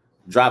gonna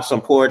drop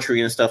some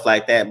poetry and stuff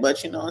like that.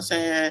 But you know what I'm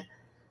saying?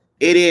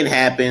 It didn't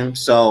happen.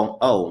 So,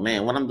 oh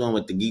man, what I'm doing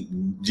with the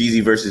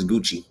Jeezy versus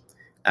Gucci.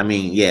 I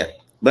mean, yeah.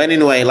 But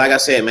anyway, like I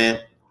said, man,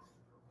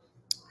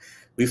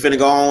 we finna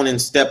go on and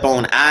step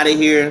on out of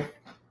here.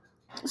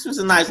 This was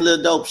a nice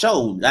little dope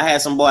show. I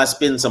had some boys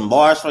spitting some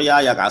bars for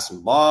y'all. Y'all got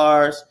some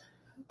bars.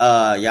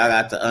 Y'all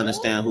got to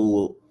understand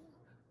who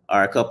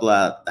are a couple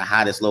of the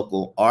hottest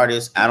local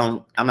artists.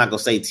 I'm not gonna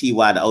say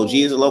TY the OG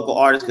is a local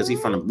artist because he's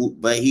from the boot,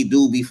 but he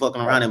do be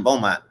fucking around in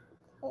Beaumont.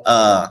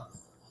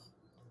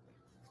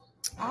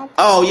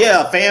 Oh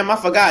yeah, fam. I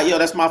forgot. Yo,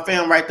 that's my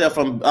fam right there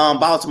from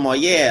Baltimore.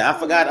 Yeah, I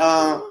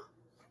forgot.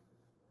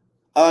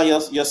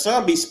 Your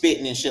son be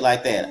spitting and shit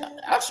like that.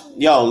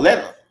 Yo,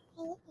 let him.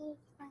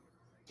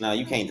 No,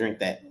 you can't drink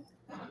that.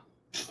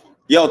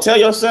 Yo, tell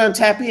your son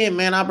tap in,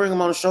 man. I'll bring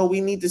him on the show.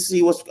 We need to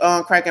see what's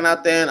cracking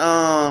out there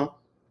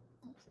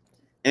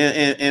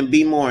and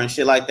Beaumont and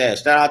shit like that.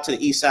 Shout out to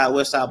the East Side,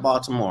 West Side,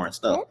 Baltimore and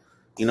stuff.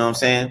 You know what I'm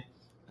saying?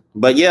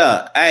 But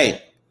yeah,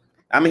 hey,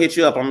 I'm gonna hit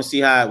you up. I'm gonna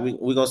see how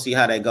we gonna see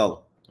how that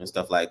go and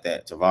stuff like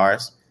that,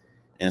 Tavares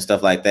and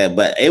stuff like that.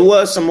 But it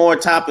was some more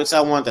topics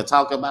I wanted to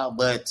talk about,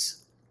 but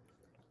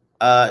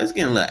it's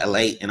getting a little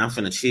late, and I'm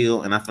finna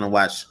chill and I'm finna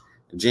watch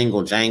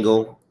Jingle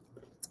Jangle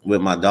with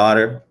my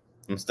daughter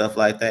and stuff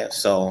like that.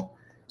 So,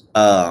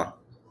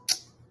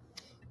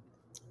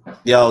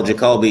 yo,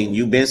 Jacoby,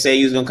 you been saying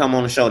you was gonna come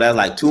on the show. That was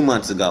like 2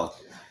 months ago.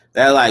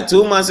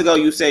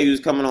 You said you was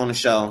coming on the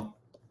show.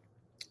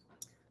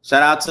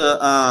 Shout out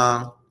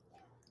to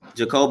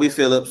Jacoby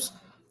Phillips.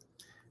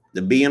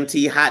 The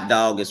BMT hot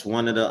dog is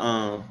one of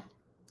the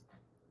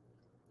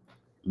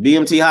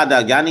BMT hot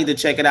dog. Y'all need to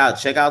check it out.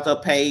 Check out the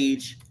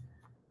page.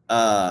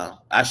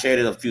 I shared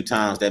it a few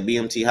times. That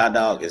BMT hot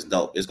dog is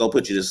dope. It's gonna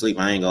put you to sleep.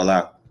 I ain't gonna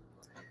lie.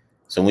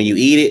 So when you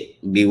eat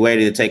it, be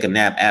ready to take a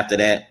nap after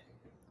that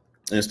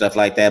and stuff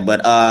like that.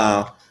 But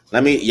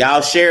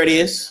y'all share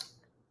this.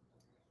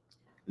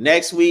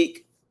 Next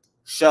week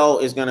show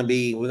is gonna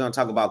be, we're gonna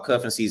talk about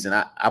cuffing season.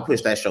 I push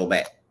that show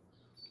back.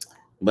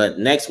 But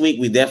next week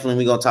we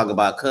gonna talk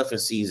about cuffing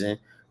season.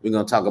 We're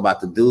gonna talk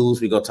about the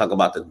do's. We're gonna talk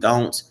about the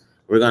don'ts.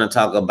 We're gonna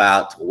talk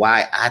about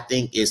why I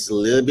think it's a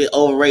little bit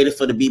overrated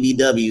for the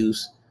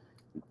BBWs.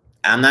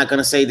 I'm not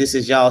gonna say this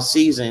is y'all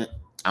season.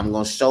 I'm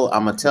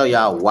gonna tell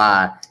y'all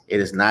why it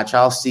is not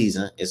y'all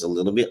season. It's a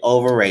little bit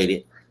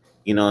overrated.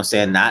 You know what I'm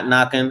saying? Not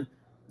knocking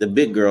the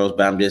big girls,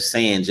 but I'm just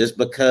saying, just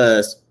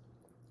because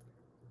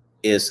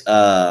it's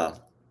nah,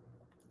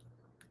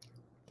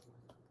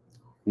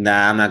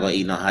 I'm not gonna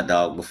eat no hot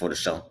dog before the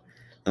show.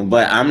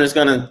 But I'm just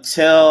gonna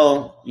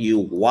tell you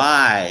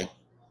why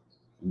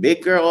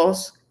big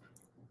girls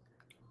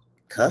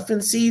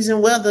cuffing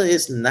season weather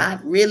is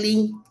not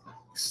really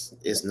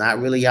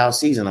y'all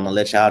season. I'm gonna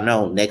let y'all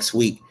know next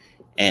week.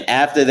 And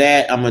after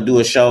that, I'm gonna do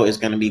a show. It's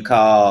gonna be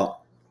called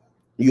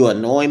You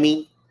Annoy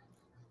Me.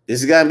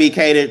 This is gonna be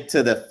catered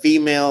to the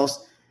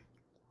females,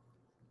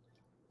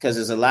 because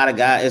there's a lot of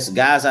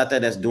guys out there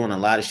that's doing a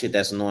lot of shit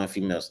that's annoying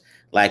females.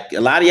 Like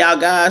a lot of y'all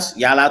guys,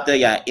 y'all out there,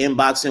 y'all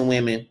inboxing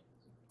women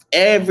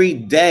every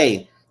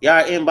day. Y'all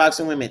are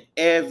inboxing women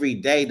every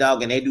day,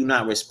 dog, and they do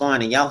not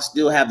respond, and y'all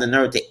still have the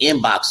nerve to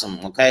inbox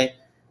them, okay?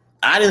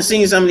 I done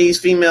seen some of these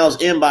females'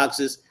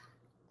 inboxes,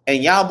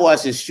 and y'all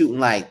boys is shooting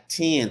like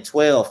 10,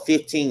 12,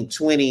 15,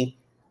 20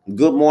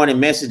 good morning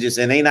messages,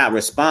 and they not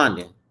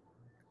responding.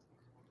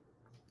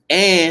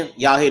 And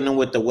y'all hitting them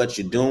with the what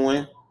you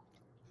doing.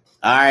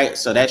 All right,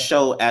 so that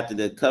show after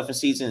the cuffing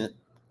season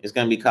is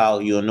going to be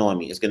called You Annoy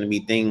Me. It's going to be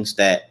things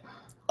that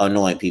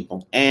annoy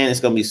people, and it's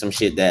going to be some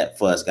shit that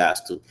for us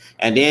guys too.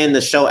 And then the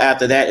show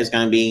after that is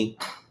going to be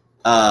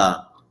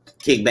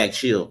Kickback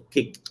Chill,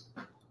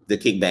 the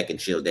Kickback and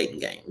Chill dating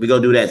game. We're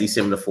going to do that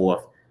December the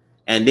 4th.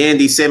 And then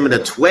December the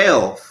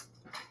 12th,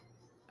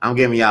 I'm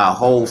giving y'all a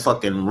whole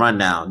fucking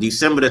rundown.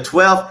 December the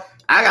 12th,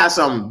 I got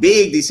something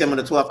big December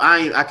the 12th.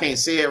 I can't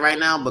say it right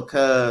now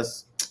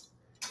because,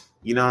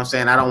 you know what I'm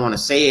saying, I don't want to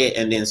say it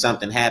and then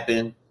something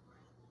happen.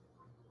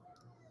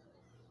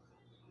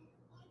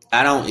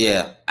 I don't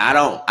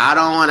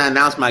want to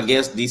announce my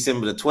guest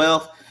December the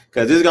 12th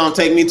because this is going to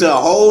take me to a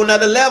whole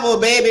nother level,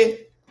 baby.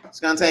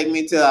 It's going to take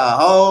me to a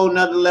whole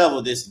nother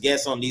level, this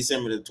guest on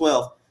December the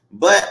 12th.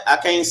 But I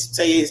can't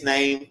say his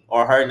name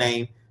or her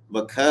name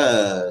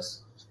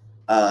because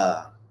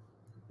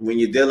when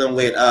you're dealing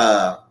with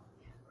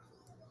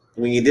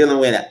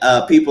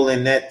people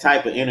in that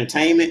type of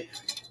entertainment,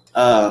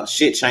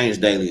 shit change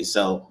daily.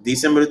 So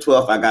December the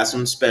 12th, I got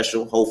something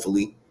special,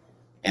 hopefully.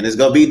 And it's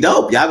gonna be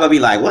dope. Y'all gonna be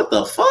like, what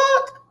the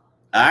fuck?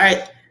 All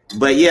right.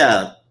 But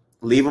yeah,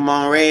 leave them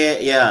on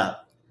red. Yeah.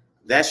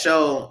 That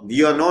show, the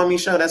You Annoy Me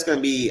show, that's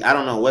gonna be, I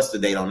don't know what's the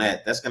date on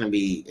that. That's gonna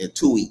be in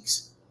 2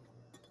 weeks.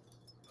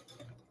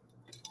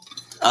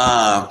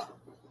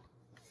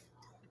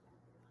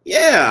 Yeah,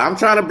 Yeah, I'm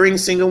trying to bring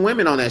single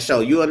women on that show.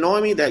 You Annoy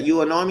Me, that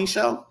You Annoy Me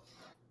show?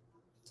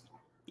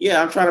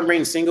 Yeah, I'm trying to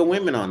bring single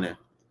women on there.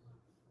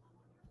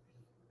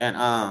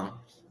 And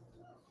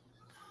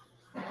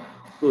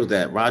who's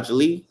that? Roger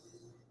Lee?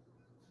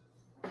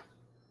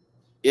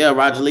 Yeah,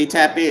 Roger Lee,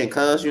 tap in,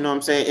 cuz, you know what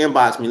I'm saying?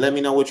 Inbox me. Let me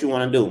know what you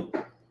want to do.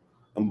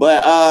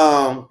 But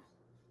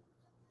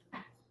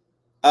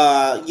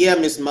yeah,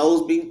 Miss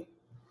Mosby,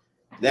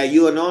 that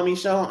You Annoy Me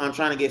show, I'm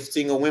trying to get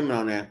single women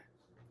on there.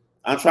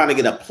 I'm trying to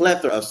get a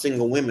plethora of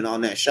single women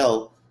on that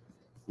show.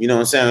 You know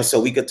what I'm saying? So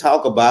we could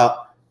talk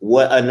about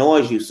what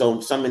annoys you. So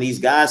some of these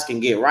guys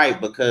can get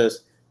right,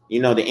 because you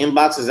know the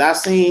inboxes I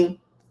seen,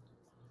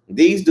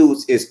 these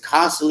dudes is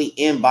constantly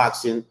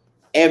inboxing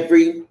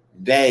every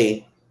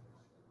day.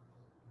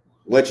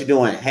 What you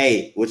doing?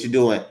 Hey, what you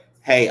doing?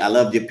 Hey, I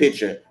loved your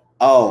picture.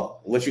 Oh,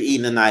 what you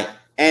eating tonight?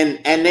 And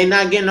they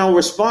not getting no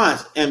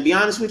response. And be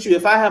honest with you,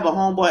 if I have a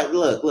homeboy,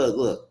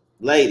 look,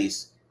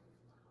 ladies,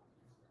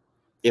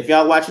 if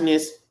y'all watching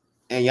this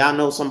and y'all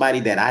know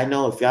somebody that I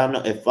know, if y'all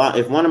know, if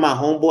one of my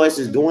homeboys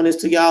is doing this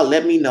to y'all,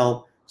 let me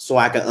know so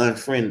I can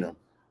unfriend them,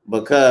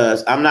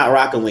 because I'm not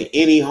rocking with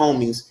any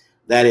homies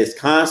that is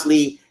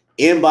constantly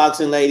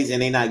inboxing ladies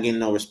and they not getting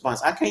no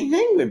response. I can't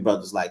hang with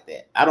brothers like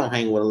that. I don't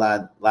hang with a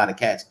lot of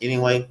cats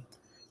anyway.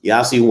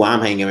 Y'all see who I'm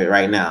hanging with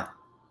right now.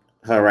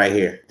 Her right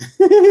here.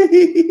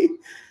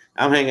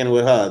 I'm hanging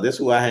with her. This is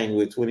who I hang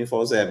with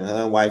 24/7.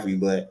 Her and wifey.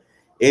 But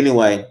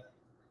anyway.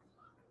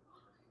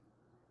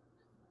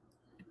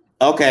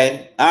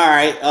 Okay. All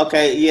right.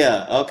 Okay.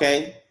 Yeah.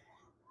 Okay.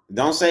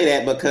 Don't say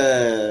that,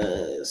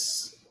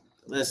 because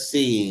let's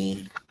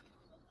see.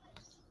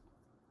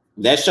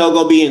 That show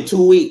gonna be in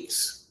 2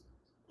 weeks.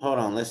 Hold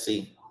on. Let's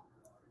see.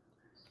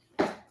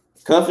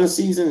 Cuffing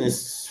season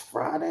is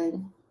Friday.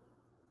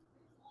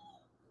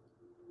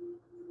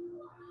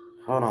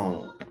 Hold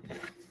on.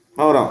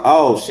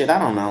 Oh shit, I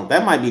don't know.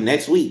 That might be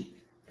next week.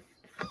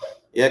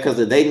 Yeah, because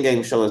the dating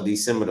game show is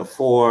December the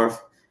 4th.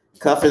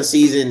 Cuffing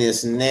season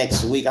is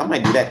next week. I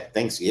might do that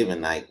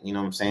Thanksgiving night. You know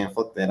what I'm saying?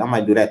 Fuck that. I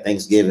might do that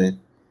Thanksgiving.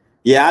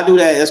 Yeah, I'll do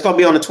that. It's gonna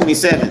be on the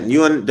 27th.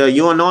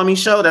 You Annoy Me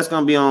show, that's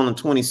gonna be on the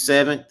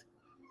 27th.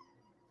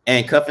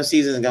 And cuffing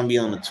season is gonna be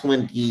on the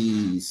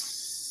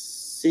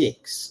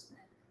 26th.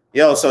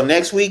 Yo, so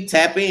next week,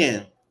 tap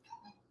in.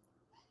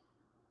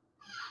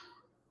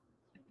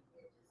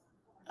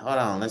 Hold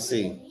on, let's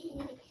see.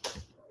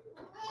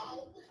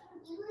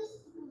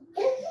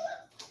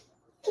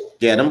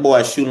 Yeah, them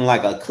boys shooting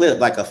like a clip,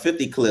 like a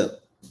 50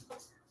 clip.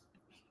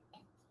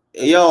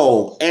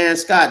 Yo, Aaron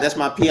Scott, that's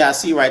my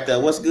PIC right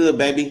there. What's good,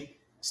 baby?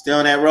 Still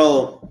on that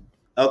road.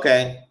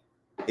 Okay.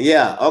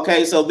 Yeah,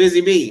 okay, so Busy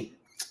B.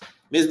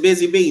 Miss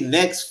Busy B,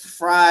 next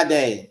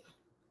Friday,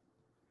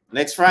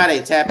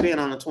 tap in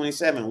on the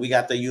 27th. We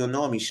got the You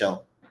Annoy Me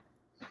show.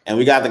 And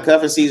we got the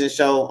cuffing season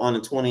show on the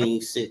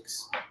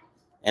 26th.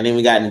 And then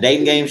we got the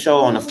dating game show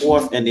on the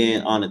 4th. And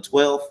then on the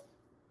 12th.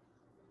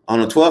 On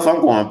the 12th,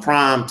 I'm going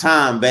prime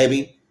time,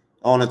 baby.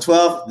 On the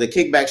 12th, the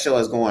kickback show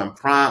is going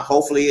prime.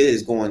 Hopefully it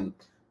is going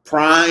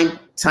prime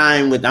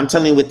time with, I'm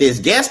telling you, with this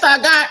guest I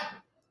got.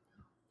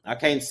 I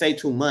can't say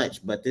too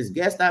much, but this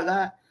guest I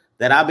got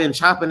that I've been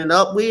chopping it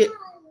up with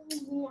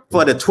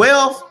for the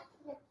 12th.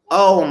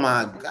 Oh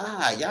my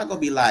God. Y'all gonna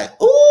be like,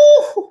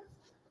 ooh.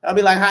 I'll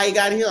be like, how you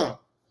got him?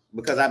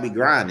 Because I be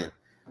grinding.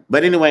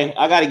 But anyway,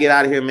 I gotta get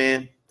out of here,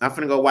 man. I'm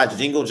finna go watch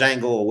Jingle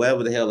Jangle or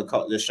whatever the hell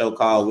the show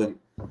called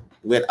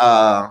with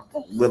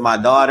my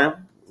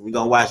daughter. We're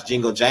gonna watch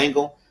Jingle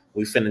Jangle.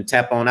 We finna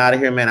tap on out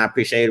of here, man. I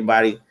appreciate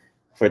everybody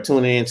for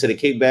tuning in to the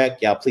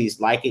kickback. Y'all please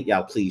like it.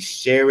 Y'all please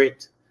share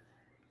it.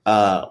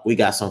 We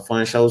got some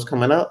fun shows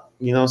coming up,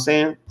 you know what I'm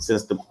saying?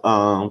 Since the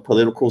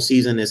political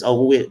season is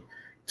over with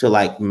till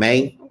like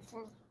May.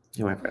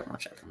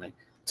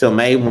 Till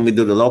May when we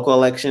do the local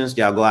elections.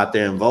 Y'all go out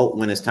there and vote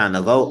when it's time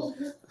to vote.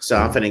 So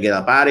I'm finna get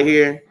up out of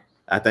here.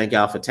 I thank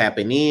y'all for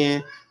tapping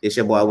in. It's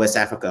your boy West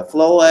Africa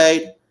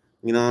Floyd.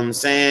 You know what I'm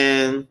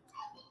saying?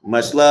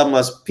 Much love,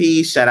 much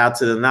peace. Shout out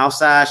to the North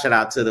Side. Shout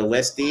out to the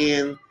West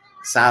End,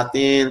 South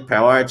End,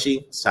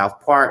 Pewaukee,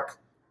 South Park,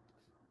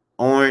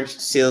 Orange,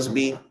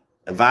 Silsby,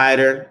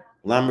 Vider,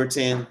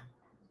 Lumberton.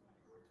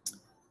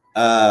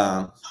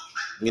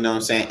 You know what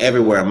I'm saying?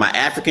 Everywhere. My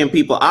African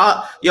people.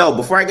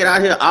 Before I get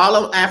out here, all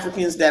of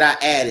Africans that I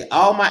added,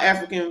 all my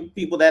African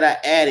people that I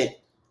added,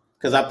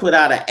 because I put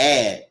out an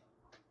ad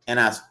and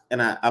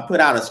I put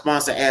out a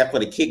sponsor ad for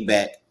the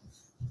kickback,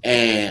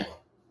 and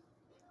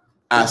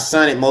I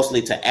sent it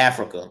mostly to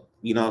Africa.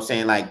 You know what I'm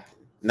saying? Like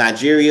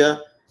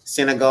Nigeria,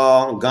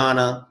 Senegal,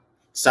 Ghana,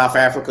 South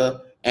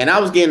Africa. And I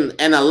was getting,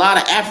 and a lot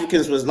of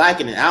Africans was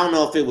liking it. I don't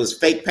know if it was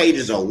fake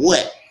pages or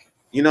what.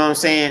 You know what I'm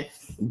saying?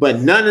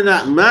 But none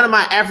of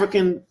my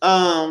African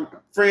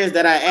friends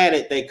that I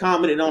added, they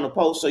commented on the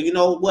post. So you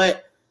know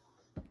what?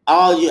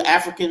 All you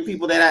African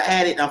people that I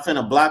added, I'm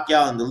finna block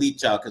y'all and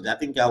delete y'all, because I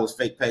think y'all was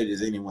fake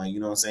pages anyway. You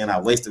know what I'm saying? I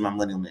wasted my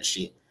money on that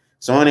shit.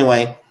 So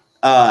anyway,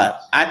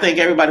 I thank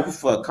everybody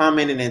for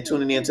commenting and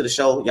tuning into the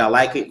show. Y'all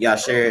like it. Y'all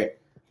share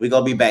it. We're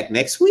going to be back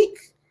next week.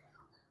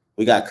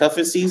 We got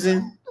cuffing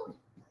season.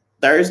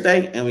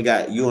 Thursday, and we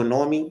got You and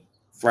Normie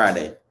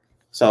Friday.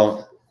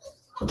 So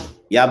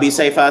y'all be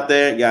safe out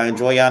there. Y'all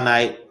enjoy y'all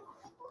night.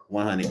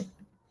 100.